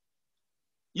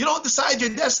 You don't decide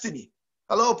your destiny.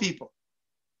 Hello, people.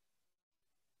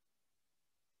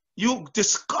 You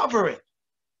discover it.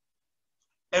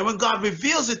 And when God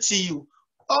reveals it to you,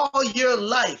 all your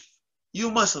life, you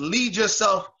must lead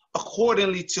yourself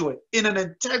accordingly to it in an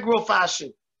integral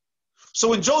fashion. So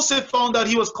when Joseph found out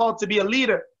he was called to be a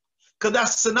leader, because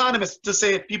that's synonymous to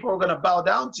say if people are going to bow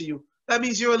down to you, that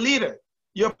means you're a leader.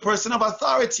 You're a person of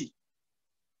authority.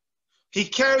 He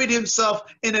carried himself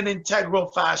in an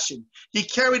integral fashion. He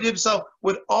carried himself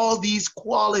with all these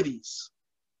qualities.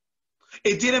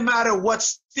 It didn't matter what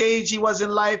stage he was in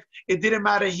life. It didn't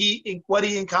matter what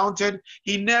he encountered.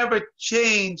 He never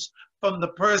changed from the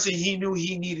person he knew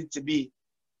he needed to be.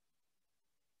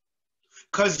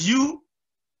 Because you,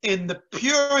 in the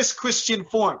purest Christian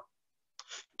form,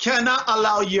 cannot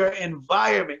allow your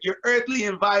environment, your earthly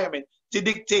environment, to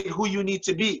dictate who you need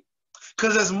to be.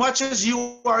 Because as much as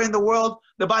you are in the world,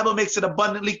 the Bible makes it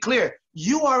abundantly clear,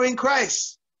 you are in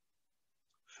Christ.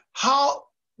 How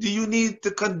do you need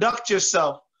to conduct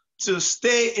yourself to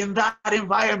stay in that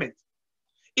environment?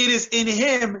 It is in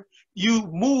Him you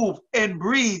move and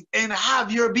breathe and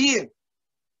have your being.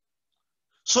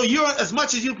 So you're, as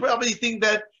much as you probably think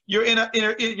that you're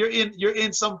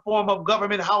in some form of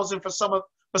government housing for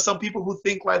some people who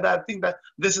think like that, think that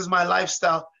this is my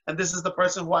lifestyle and this is the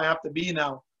person who I have to be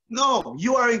now. No,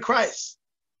 you are in Christ.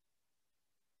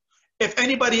 If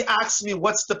anybody asks me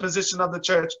what's the position of the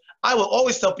church, I will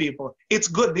always tell people it's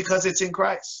good because it's in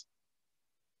Christ.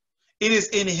 It is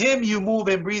in Him you move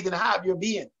and breathe and have your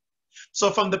being.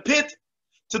 So from the pit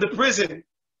to the prison,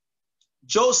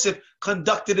 Joseph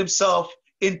conducted himself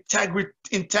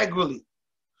integrally.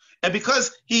 And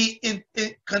because he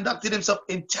conducted himself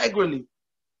integrally,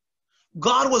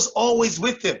 God was always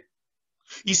with him.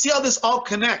 You see how this all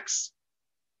connects?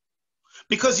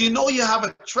 Because you know you have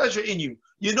a treasure in you.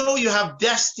 You know you have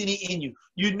destiny in you.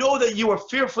 You know that you were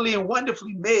fearfully and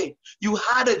wonderfully made. You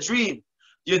had a dream.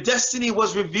 Your destiny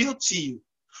was revealed to you.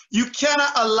 You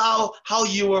cannot allow how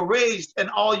you were raised and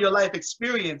all your life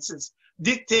experiences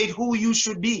dictate who you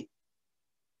should be.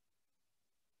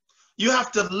 You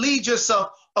have to lead yourself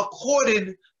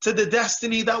according to the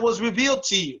destiny that was revealed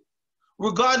to you,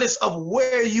 regardless of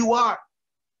where you are.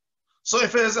 So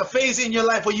if there's a phase in your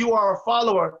life where you are a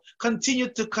follower, continue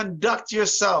to conduct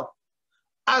yourself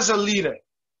as a leader.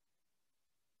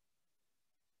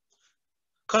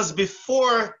 Because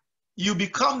before you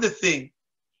become the thing,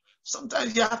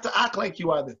 sometimes you have to act like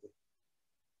you are the thing.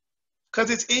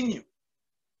 Because it's in you.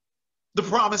 The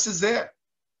promise is there.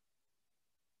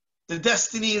 The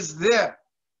destiny is there.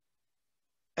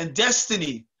 And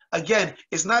destiny, again,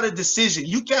 is not a decision.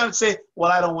 You can't say,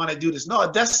 well, I don't want to do this. No,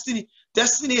 destiny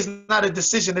is not a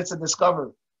decision, it's a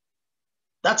discovery.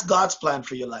 That's God's plan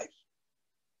for your life.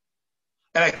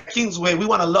 And at Kingsway, we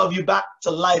want to love you back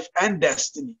to life and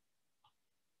destiny.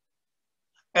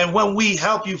 And when we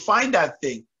help you find that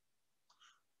thing,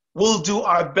 we'll do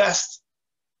our best,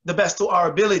 the best to our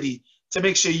ability, to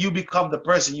make sure you become the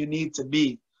person you need to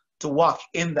be to walk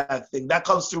in that thing. That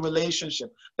comes through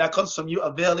relationship. That comes from you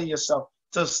availing yourself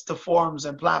to forums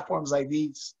and platforms like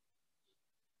these.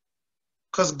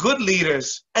 Because good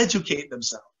leaders educate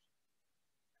themselves.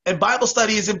 And Bible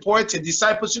study is important.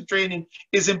 Discipleship training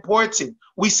is important.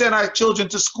 We send our children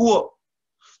to school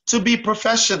to be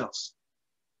professionals.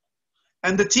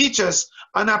 And the teachers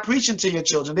are not preaching to your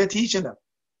children, they're teaching them.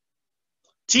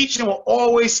 Teaching will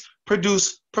always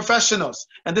produce professionals.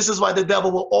 And this is why the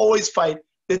devil will always fight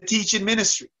the teaching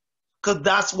ministry, because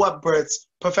that's what births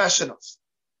professionals.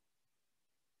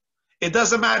 It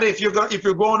doesn't matter if you're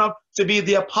growing up to be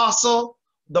the apostle,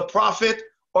 the prophet,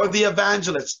 or the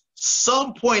evangelist.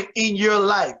 Some point in your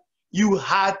life, you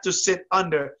had to sit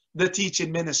under the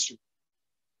teaching ministry.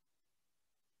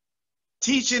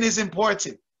 Teaching is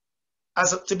important.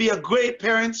 To be a great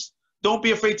parent, don't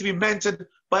be afraid to be mentored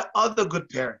by other good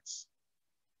parents.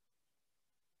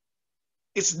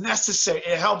 It's necessary.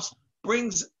 It helps,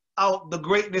 brings out the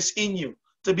greatness in you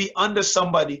to be under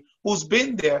somebody who's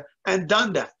been there and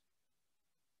done that.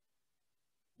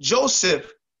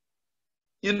 Joseph,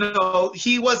 you know,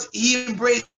 he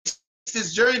embraced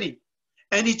his journey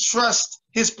and he trusts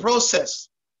his process.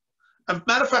 As a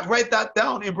matter of fact, write that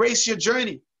down. Embrace your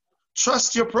journey.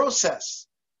 Trust your process.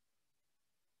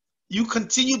 You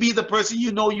continue to be the person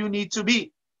you know you need to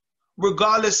be,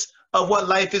 regardless of what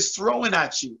life is throwing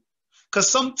at you. Because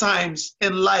sometimes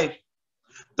in life,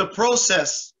 the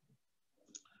process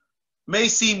may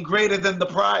seem greater than the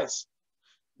prize.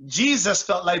 Jesus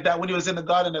felt like that when he was in the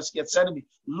Garden of Gethsemane.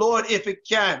 Lord, if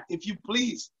you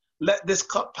please, let this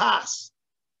cup pass.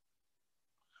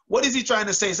 What is he trying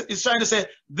to say? He's trying to say,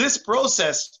 this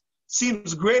process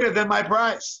seems greater than my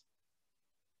prize.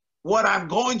 What I'm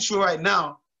going through right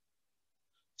now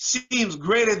seems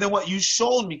greater than what you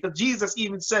showed me. Because Jesus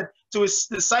even said to his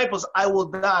disciples, I will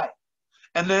die,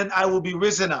 and then I will be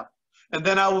risen up, and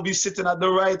then I will be sitting at the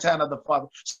right hand of the Father.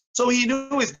 So he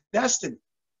knew his destiny.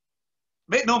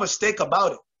 Make no mistake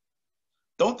about it.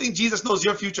 Don't think Jesus knows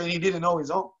your future and he didn't know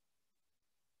his own.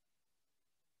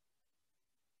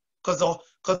 Because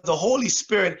the Holy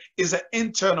Spirit is an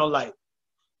internal light.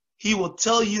 He will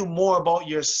tell you more about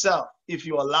yourself if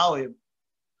you allow him,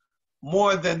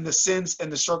 more than the sins and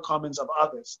the shortcomings of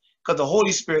others. Because the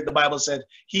Holy Spirit, the Bible said,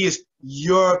 he is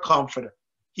your comforter.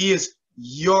 He is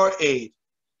your aid.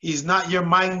 He's not your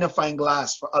magnifying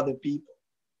glass for other people.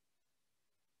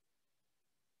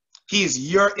 He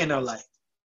is your inner light.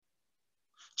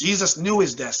 Jesus knew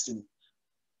his destiny,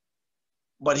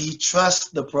 but he trusts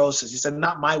the process. He said,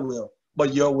 not my will,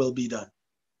 but your will be done.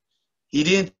 He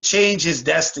didn't change his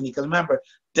destiny, because remember,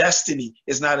 destiny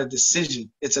is not a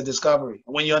decision, it's a discovery.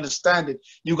 And when you understand it,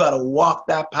 you got to walk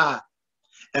that path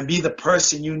and be the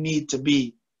person you need to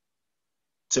be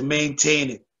to maintain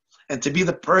it. And to be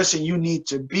the person you need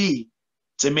to be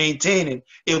to maintain it,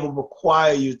 it will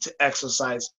require you to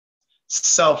exercise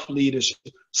self-leadership.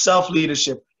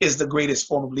 Self-leadership is the greatest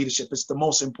form of leadership. It's the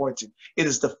most important. It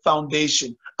is the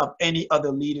foundation of any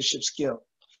other leadership skill.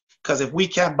 Because if we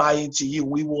can't buy into you,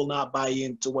 we will not buy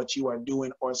into what you are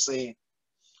doing or saying.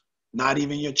 Not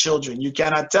even your children. You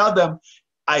cannot tell them,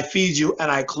 I feed you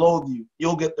and I clothe you.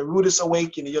 You'll get the rudest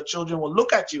awakening. Your children will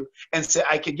look at you and say,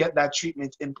 I could get that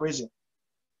treatment in prison.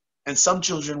 And some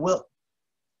children will.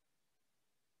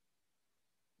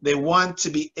 They want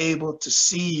to be able to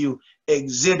see you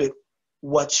exhibit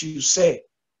what you say.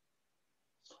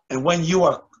 And when you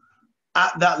are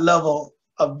at that level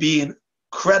of being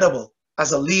credible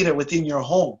as a leader within your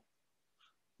home,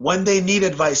 when they need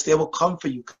advice, they will come for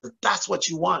you. That's what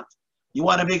you want. You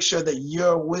want to make sure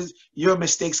that your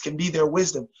mistakes can be their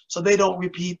wisdom, so they don't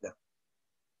repeat them.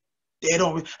 They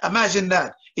don't. Imagine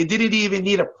that. It didn't even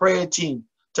need a prayer team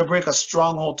to break a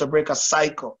stronghold, to break a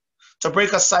cycle. To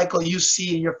break a cycle you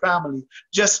see in your family.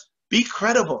 Just be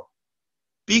credible.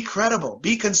 Be credible.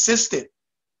 Be consistent.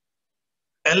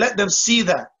 And let them see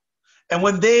that. And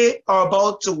when they are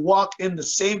about to walk in the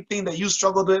same thing that you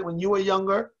struggled with when you were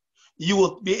younger, you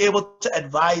will be able to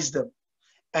advise them.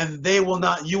 And you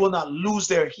will not lose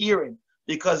their hearing,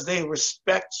 because they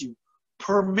respect you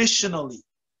permissionally,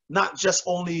 not just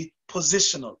only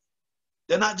positionally.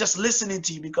 They're not just listening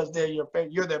to you because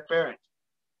you're their parent.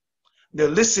 They're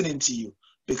listening to you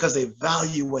because they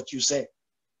value what you say.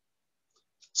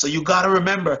 So you got to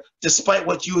remember, despite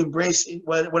what you embrace,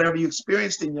 whatever you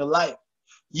experienced in your life,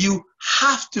 you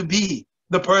have to be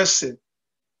the person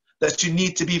that you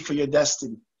need to be for your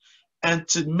destiny. And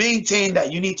to maintain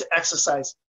that, you need to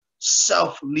exercise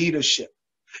self-leadership.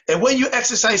 And when you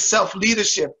exercise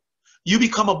self-leadership, you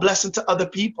become a blessing to other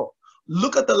people.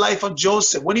 Look at the life of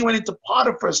Joseph. When he went into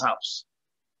Potiphar's house,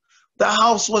 the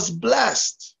house was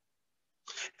blessed.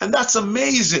 And that's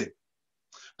amazing,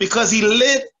 because he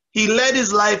led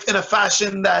his life in a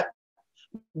fashion that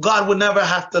God would never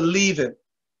have to leave him.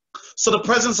 So the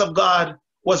presence of God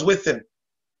was with him.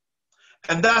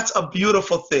 And that's a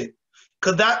beautiful thing,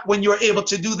 because when you're able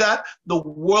to do that, the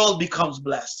world becomes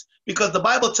blessed. Because the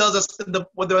Bible tells us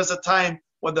when there was a time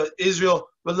when Israel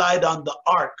relied on the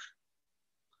ark,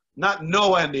 not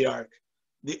Noah and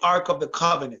the ark of the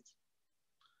covenant,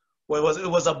 where it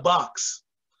was a box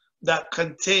that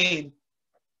contained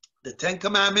the Ten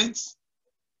Commandments,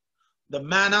 the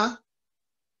manna,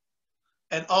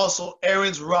 and also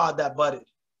Aaron's rod that budded.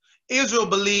 Israel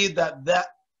believed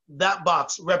that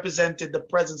box represented the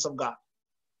presence of God.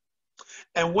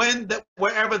 And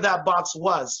wherever that box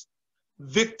was,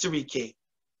 victory came.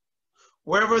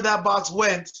 Wherever that box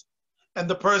went and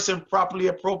the person properly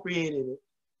appropriated it,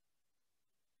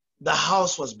 the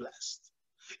house was blessed.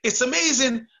 It's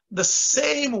amazing the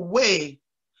same way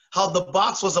how the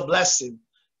box was a blessing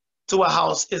to a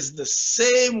house is the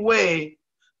same way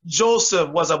Joseph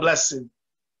was a blessing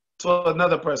to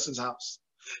another person's house.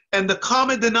 And the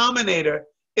common denominator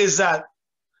is that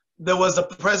there was the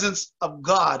presence of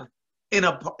God in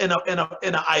an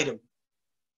item,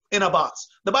 in a box.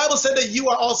 The Bible said that you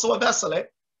are also a vessel, eh?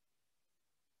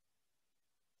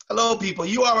 Hello, people.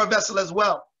 You are a vessel as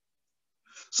well.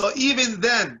 So even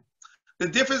then, the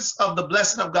difference of the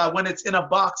blessing of God when it's in a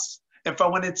box and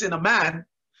from when it's in a man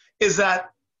is that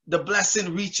the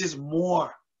blessing reaches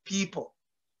more people.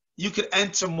 You can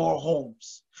enter more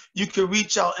homes. You can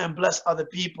reach out and bless other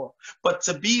people. But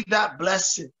to be that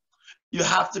blessing, you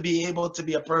have to be able to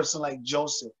be a person like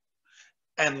Joseph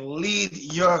and lead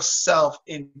yourself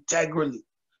integrally.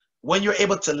 When you're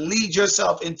able to lead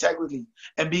yourself integrally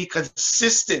and be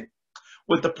consistent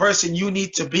with the person you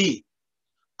need to be,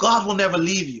 God will never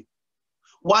leave you.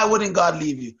 Why wouldn't God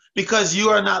leave you? Because you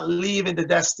are not leaving the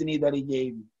destiny that he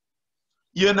gave you.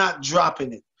 You're not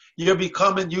dropping it. You're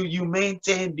becoming, you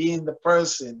maintain being the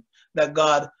person that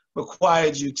God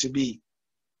required you to be.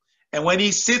 And when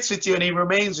he sits with you and he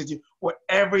remains with you,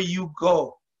 wherever you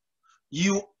go,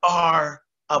 you are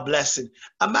a blessing.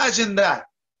 Imagine that.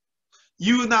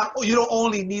 You don't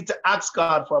only need to ask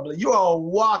God for a blessing. You are a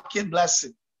walking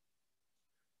blessing.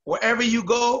 Wherever you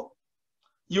go,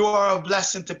 you are a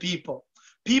blessing to people.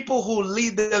 People who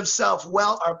lead themselves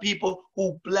well are people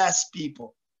who bless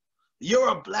people. You're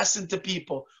a blessing to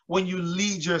people when you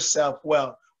lead yourself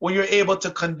well, when you're able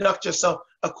to conduct yourself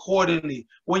accordingly,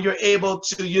 when you're able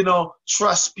to,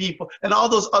 trust people, and all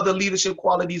those other leadership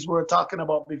qualities we were talking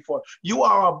about before. You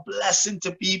are a blessing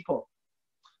to people.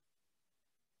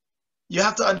 You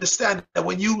have to understand that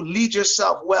when you lead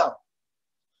yourself well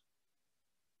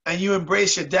and you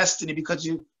embrace your destiny because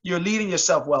you're leading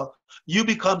yourself well, you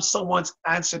become someone's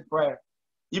answered prayer.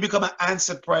 You become an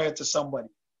answered prayer to somebody.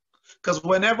 Because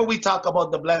whenever we talk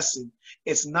about the blessing,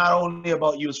 it's not only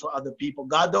about you, it's for other people.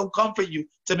 God don't comfort you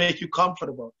to make you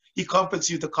comfortable. He comforts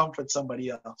you to comfort somebody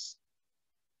else.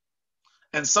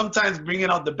 And sometimes bringing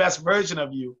out the best version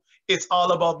of you, it's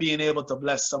all about being able to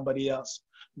bless somebody else.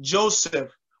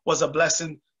 Joseph was a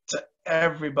blessing to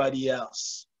everybody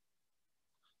else.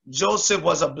 Joseph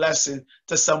was a blessing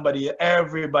to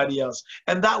everybody else.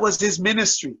 And that was his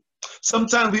ministry.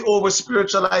 Sometimes we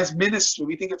over-spiritualize ministry.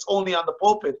 We think it's only on the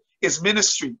pulpit. It's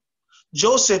ministry.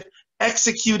 Joseph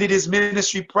executed his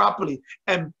ministry properly.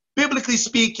 And biblically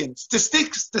speaking,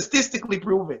 statistically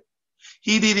proven,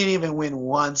 he didn't even win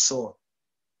one soul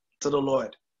to the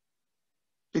Lord.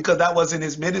 Because that wasn't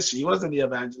his ministry. He wasn't the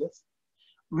evangelist.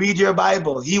 Read your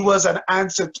Bible. He was an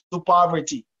answer to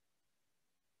poverty.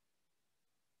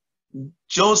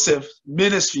 Joseph's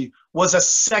ministry was a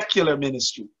secular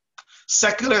ministry.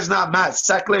 Secular is not mad.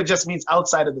 Secular just means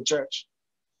outside of the church.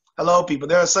 Hello, people.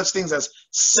 There are such things as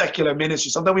secular ministry.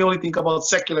 Sometimes we only think about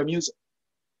secular music.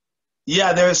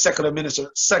 Yeah, there is secular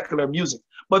music,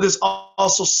 but there's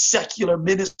also secular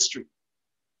ministry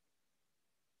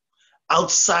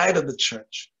outside of the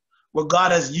church, where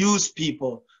God has used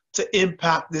people to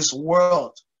impact this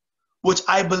world, which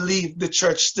I believe the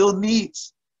church still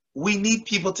needs. We need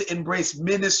people to embrace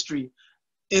ministry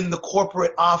in the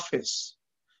corporate office,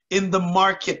 in the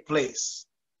marketplace,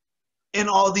 in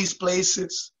all these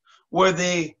places where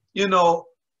they,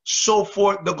 show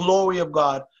forth the glory of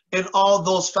God in all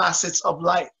those facets of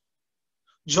life.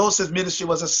 Joseph's ministry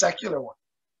was a secular one.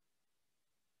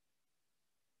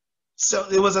 So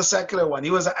it was a secular one.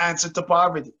 He was an answer to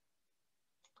poverty.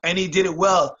 And he did it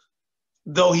well,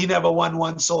 though he never won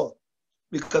one soul,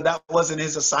 because that wasn't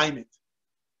his assignment.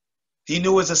 He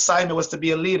knew his assignment was to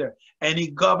be a leader, and he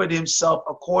governed himself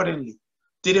accordingly.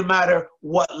 Didn't matter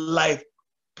what life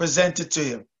presented to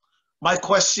him. My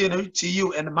question to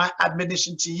you and my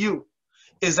admonition to you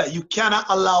is that you cannot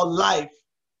allow life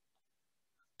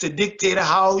to dictate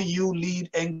how you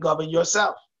lead and govern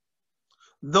yourself.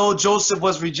 Though Joseph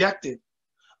was rejected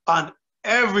on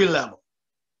every level,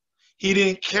 he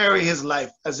didn't carry his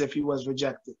life as if he was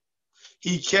rejected.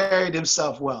 He carried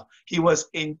himself well. He was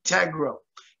integral.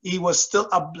 He was still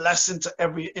a blessing to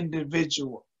every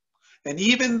individual. And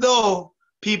even though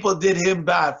people did him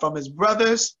bad, from his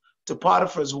brothers to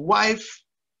Potiphar's wife,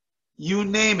 you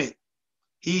name it,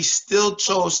 he still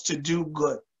chose to do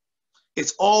good.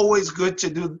 It's always good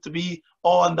to be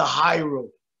on the high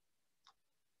road.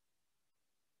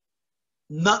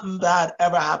 Nothing bad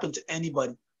ever happened to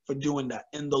anybody for doing that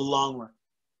in the long run.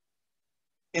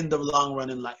 In the long run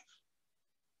in life.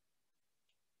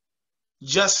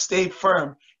 Just stay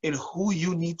firm in who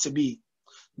you need to be.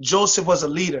 Joseph was a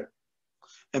leader.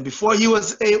 And before he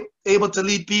was able to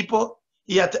lead people,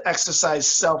 he had to exercise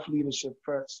self-leadership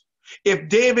first. If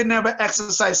David never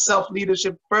exercised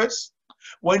self-leadership first,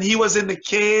 when he was in the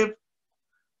cave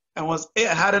and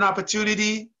had an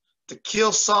opportunity to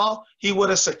kill Saul, he would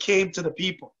have succumbed to the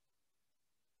people.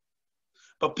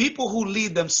 But people who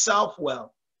lead themselves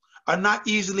well are not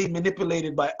easily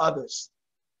manipulated by others.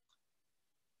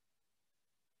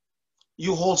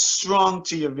 You hold strong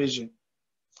to your vision.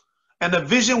 And a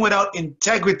vision without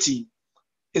integrity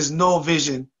is no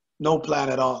vision, no plan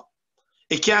at all.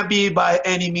 It can't be by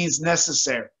any means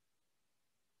necessary.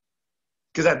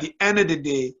 Because at the end of the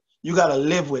day, you got to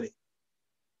live with it.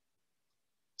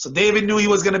 So David knew he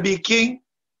was going to be a king,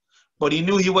 but he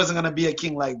knew he wasn't going to be a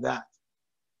king like that.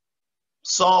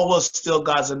 Saul was still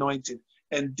God's anointed,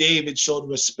 and David showed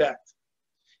respect.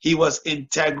 He was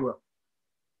integral.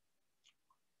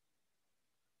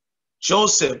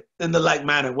 Joseph, in the like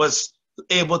manner, was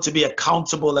able to be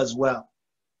accountable as well.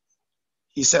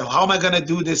 He said, how am I going to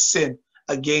do this sin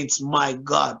against my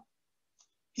God?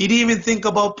 He didn't even think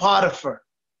about Potiphar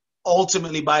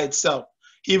ultimately by itself.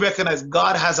 He recognized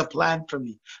God has a plan for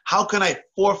me. How can I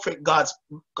forfeit God's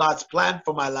plan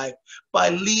for my life by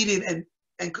leading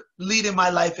and leading my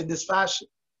life in this fashion?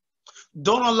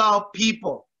 Don't allow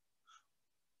people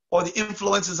or the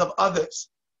influences of others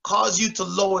cause you to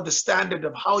lower the standard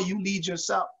of how you lead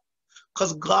yourself,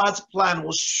 because God's plan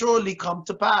will surely come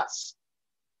to pass.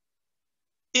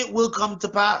 It will come to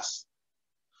pass.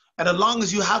 And as long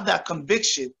as you have that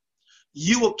conviction,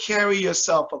 you will carry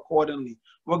yourself accordingly,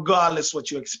 regardless what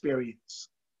you experience,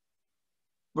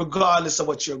 regardless of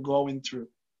what you're going through.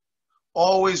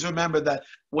 Always remember that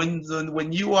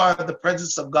when you are the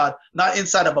presence of God, not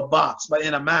inside of a box, but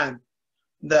in a man,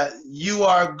 that you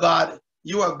are God,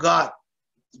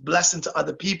 blessing to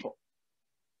other people.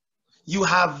 You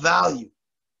have value.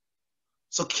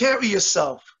 So carry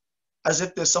yourself as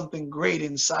if there's something great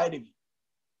inside of you.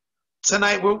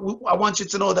 Tonight, I want you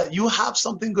to know that you have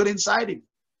something good inside of you.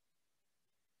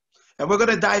 And we're going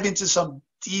to dive into some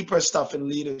deeper stuff in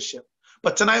leadership.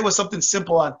 But tonight was something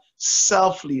simple on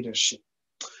self-leadership.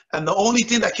 And the only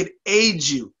thing that can aid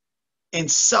you in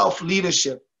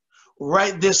self-leadership,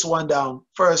 write this one down,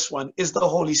 first one, is the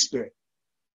Holy Spirit.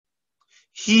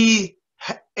 He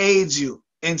aids you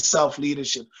in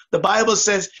self-leadership. The Bible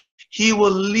says he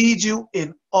will lead you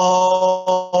in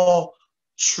all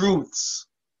truths.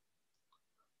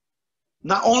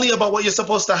 Not only about what you're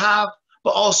supposed to have,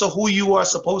 but also who you are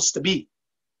supposed to be.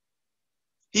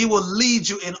 He will lead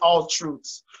you in all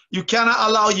truths. You cannot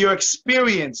allow your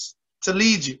experience to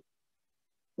lead you.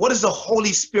 What is the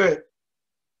Holy Spirit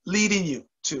leading you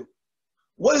to?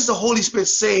 What is the Holy Spirit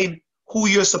saying who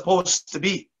you're supposed to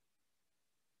be?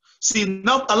 See, a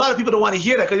lot of people don't want to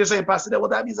hear that because you're saying, Pastor, well,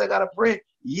 that means I got to pray.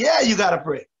 Yeah, you got to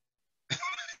pray.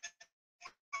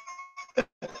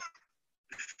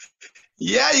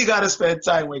 Yeah, you got to spend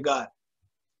time with God.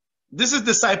 This is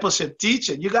discipleship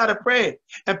teaching. You got to pray.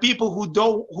 And people who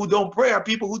don't pray are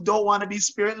people who don't want to be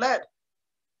spirit-led.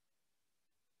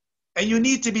 And you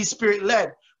need to be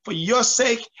spirit-led for your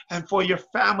sake and for your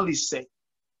family's sake,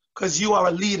 because you are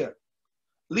a leader.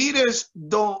 Leaders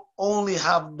don't only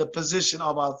have the position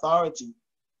of authority.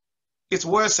 It's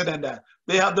worse than that.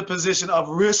 They have the position of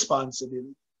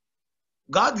responsibility.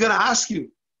 God's going to ask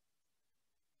you.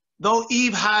 Though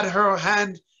Eve had her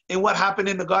hand in what happened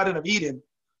in the Garden of Eden,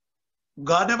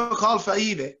 God never called for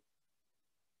Eve.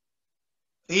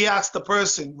 He asked the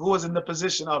person who was in the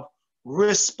position of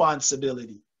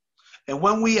responsibility. And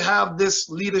when we have this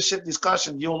leadership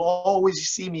discussion, you'll always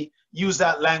see me use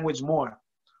that language more.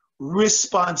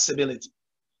 Responsibility,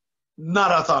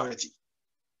 not authority.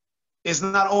 It's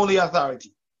not only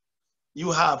authority.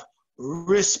 You have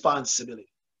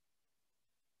responsibility.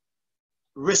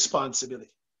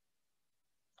 Responsibility.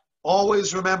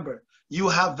 Always remember, you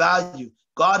have value.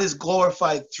 God is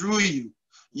glorified through you.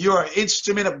 You're an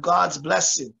instrument of God's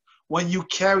blessing when you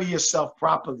carry yourself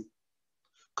properly.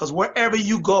 Because wherever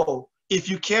you go, if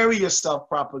you carry yourself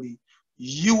properly,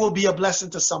 you will be a blessing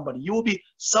to somebody. You will be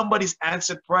somebody's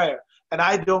answered prayer. And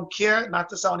I don't care, not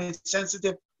to sound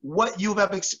insensitive, what you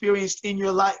have experienced in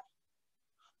your life.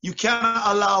 You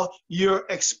cannot allow your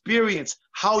experience,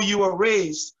 how you were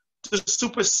raised, to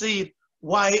supersede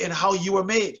why and how you were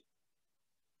made.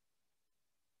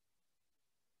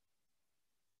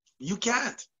 You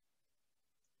can't.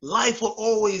 Life will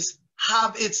always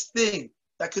have its thing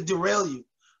that could derail you.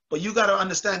 But you got to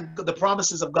understand the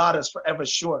promises of God is forever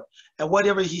sure. And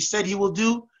whatever he said he will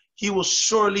do, he will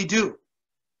surely do.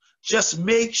 Just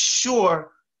make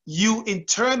sure you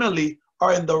internally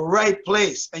are in the right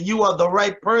place and you are the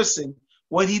right person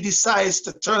when he decides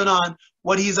to turn on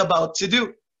what he's about to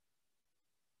do.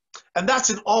 And that's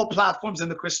in all platforms in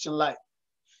the Christian life.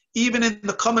 Even in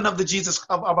the coming of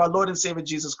our Lord and Savior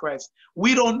Jesus Christ.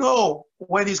 We don't know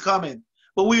when he's coming,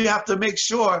 but we have to make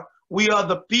sure we are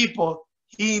the people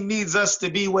he needs us to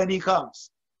be when he comes.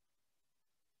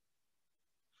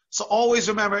 So always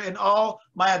remember, in all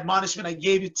my admonishment I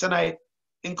gave you tonight,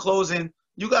 in closing,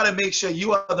 you got to make sure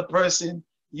you are the person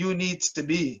you need to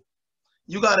be.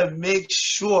 You got to make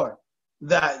sure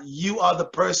that you are the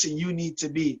person you need to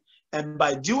be. And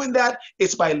by doing that,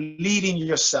 it's by leading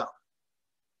yourself.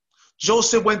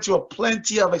 Joseph went through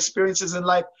plenty of experiences in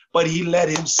life, but he led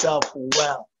himself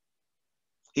well.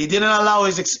 He didn't allow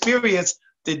his experience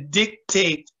to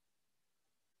dictate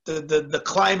the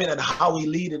climate and how he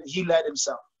led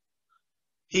himself.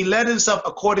 He led himself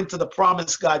according to the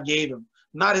promise God gave him,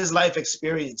 not his life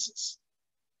experiences.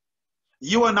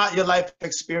 You are not your life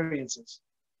experiences.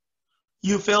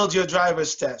 You failed your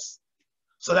driver's test.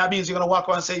 So that means you're going to walk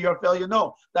around and say you're a failure?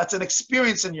 No, that's an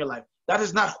experience in your life. That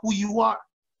is not who you are.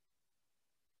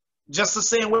 Just the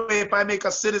same way, if I make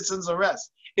a citizen's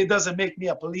arrest, it doesn't make me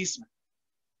a policeman.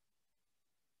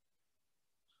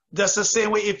 Just the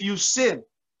same way, if you sin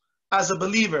as a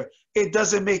believer, it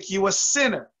doesn't make you a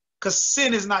sinner, because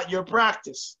sin is not your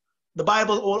practice. The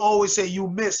Bible will always say you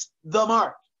miss the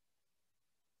mark.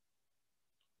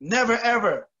 Never,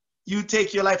 ever you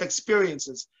take your life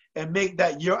experiences and make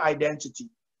that your identity.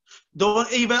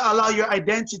 Don't even allow your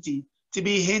identity to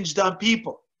be hinged on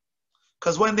people,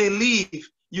 because when they leave,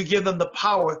 you give them the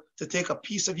power to take a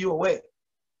piece of you away.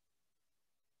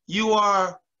 You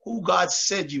are who God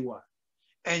said you are.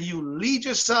 And you lead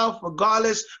yourself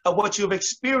regardless of what you've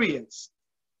experienced,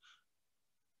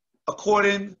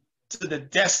 according to the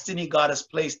destiny God has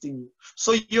placed in you.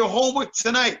 So your homework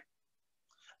tonight,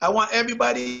 I want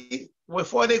everybody,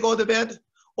 before they go to bed,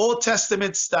 Old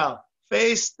Testament style,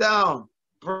 face down,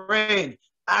 praying,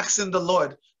 asking the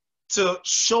Lord to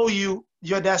show you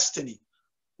your destiny.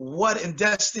 What in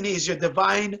destiny is your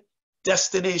divine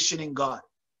destination in God?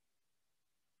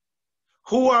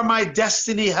 Who are my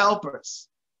destiny helpers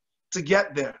to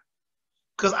get there?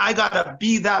 Because I got to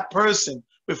be that person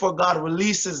before God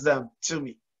releases them to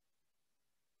me.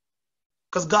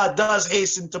 Because God does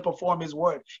hasten to perform his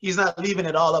word. He's not leaving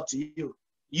it all up to you.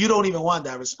 You don't even want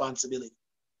that responsibility.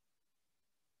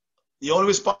 The only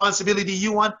responsibility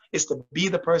you want is to be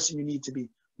the person you need to be.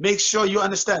 Make sure you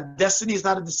understand destiny is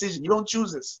not a decision. You don't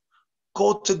choose this.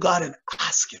 Go to God and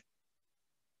ask him.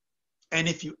 And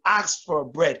if you ask for a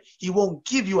bread, he won't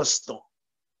give you a stone.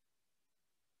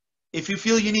 If you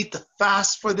feel you need to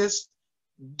fast for this,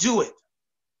 do it.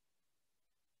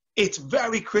 It's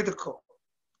very critical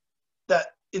that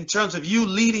in terms of you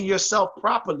leading yourself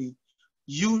properly,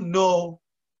 you know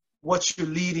what you're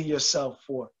leading yourself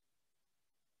for.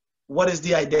 What is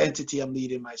the identity I'm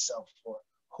leading myself for?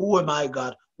 Who am I,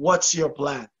 God? What's your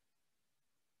plan?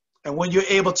 And when you're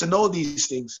able to know these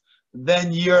things,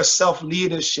 then your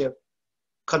self-leadership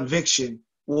conviction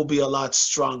will be a lot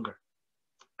stronger.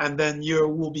 And then you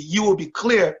will be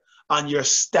clear on your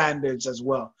standards as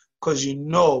well, because you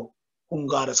know whom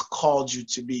God has called you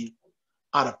to be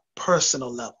at a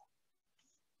personal level.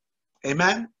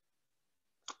 Amen?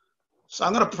 So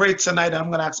I'm going to pray tonight, and I'm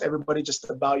going to ask everybody just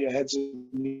to bow your heads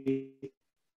with me.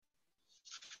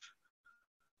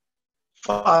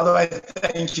 Father, I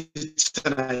thank you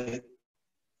tonight.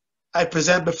 I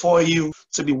present before you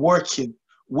to be working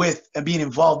with and being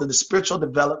involved in the spiritual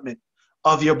development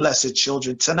of your blessed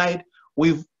children. Tonight,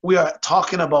 we are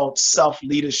talking about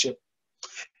self-leadership,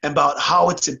 about how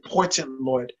it's important,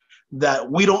 Lord, that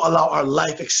we don't allow our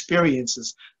life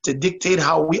experiences to dictate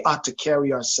how we ought to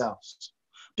carry ourselves.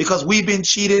 Because we've been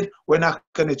cheated, we're not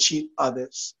going to cheat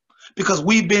others. Because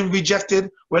we've been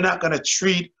rejected, we're not going to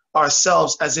treat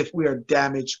ourselves as if we are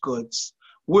damaged goods.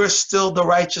 We're still the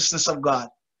righteousness of God.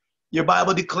 Your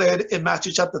Bible declared in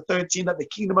Matthew chapter 13 that the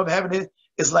kingdom of heaven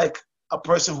is like a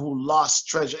person who lost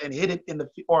treasure and hid it in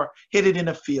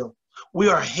the field. We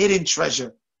are hidden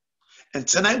treasure. And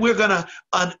tonight we're going to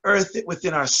unearth it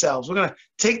within ourselves. We're going to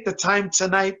take the time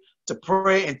tonight to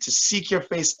pray and to seek your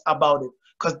face about it.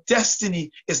 Because destiny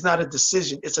is not a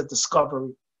decision, it's a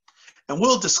discovery. And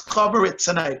we'll discover it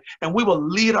tonight, and we will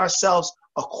lead ourselves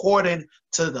according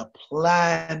to the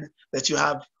plan that you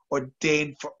have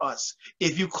ordained for us.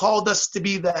 If you called us to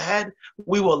be the head,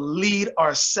 we will lead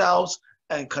ourselves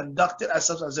and conduct it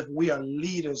ourselves as if we are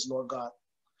leaders, Lord God,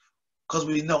 because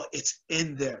we know it's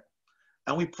in there.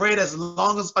 And we pray that as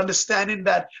long as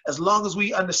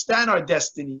we understand our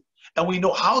destiny and we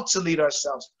know how to lead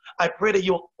ourselves, I pray that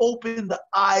you'll open the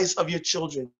eyes of your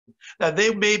children, that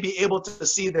they may be able to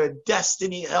see their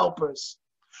destiny helpers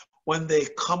when they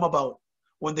come about,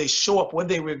 when they show up, when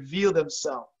they reveal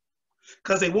themselves,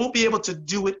 because they won't be able to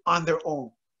do it on their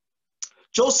own.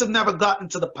 Joseph never got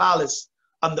into the palace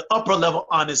on the upper level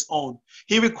on his own.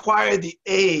 He required the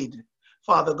aid,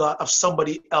 Father God, of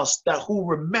somebody else who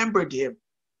remembered him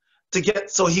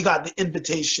so he got the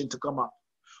invitation to come up.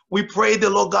 We pray, the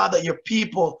Lord God, that your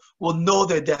people will know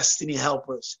their destiny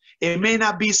helpers. It may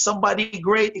not be somebody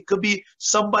great. It could be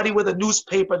somebody with a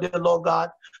newspaper, dear Lord God,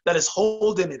 that is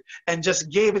holding it and just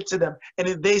gave it to them.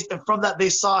 And from that, they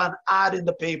saw an ad in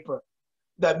the paper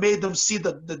that made them see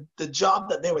the job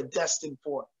that they were destined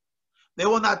for. They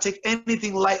will not take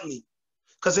anything lightly,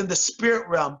 because in the spirit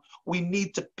realm, we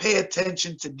need to pay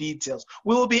attention to details.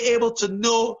 We will be able to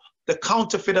know the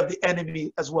counterfeit of the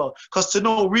enemy as well. Because to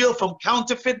know real from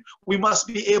counterfeit, we must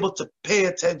be able to pay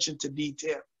attention to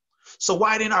detail. So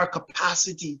widen our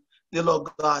capacity, dear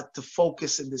Lord God, to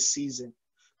focus in this season.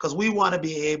 Because we want to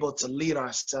be able to lead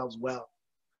ourselves well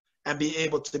and be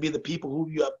able to be the people who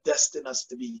you have destined us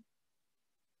to be.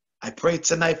 I pray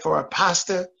tonight for our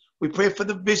pastor. We pray for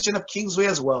the vision of Kingsway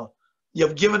as well. You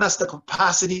have given us the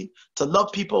capacity to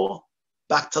love people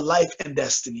back to life and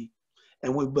destiny.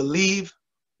 And we believe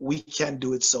we can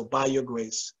do it so by your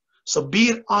grace. So be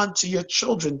it unto your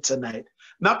children tonight,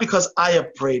 not because I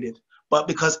have prayed it, but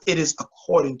because it is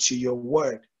according to your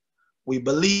word. We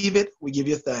believe it. We give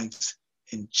you thanks.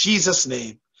 In Jesus'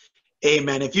 name,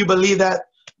 amen. If you believe that,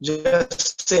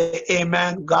 just say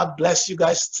amen. God bless you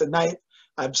guys tonight.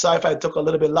 I'm sorry if I took a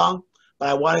little bit long, but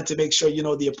I wanted to make sure you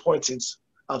know the importance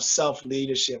of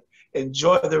self-leadership.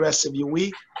 Enjoy the rest of your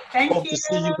week. Hope to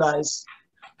see you guys.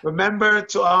 Remember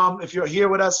to, if you're here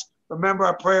with us, remember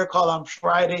our prayer call on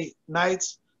Friday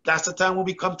nights. That's the time when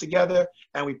we come together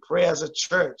and we pray as a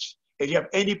church. If you have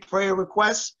any prayer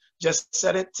requests, just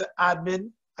send it to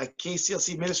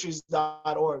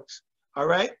admin@kclcministries.org. All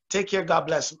right? Take care. God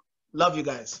bless. Love you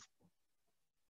guys.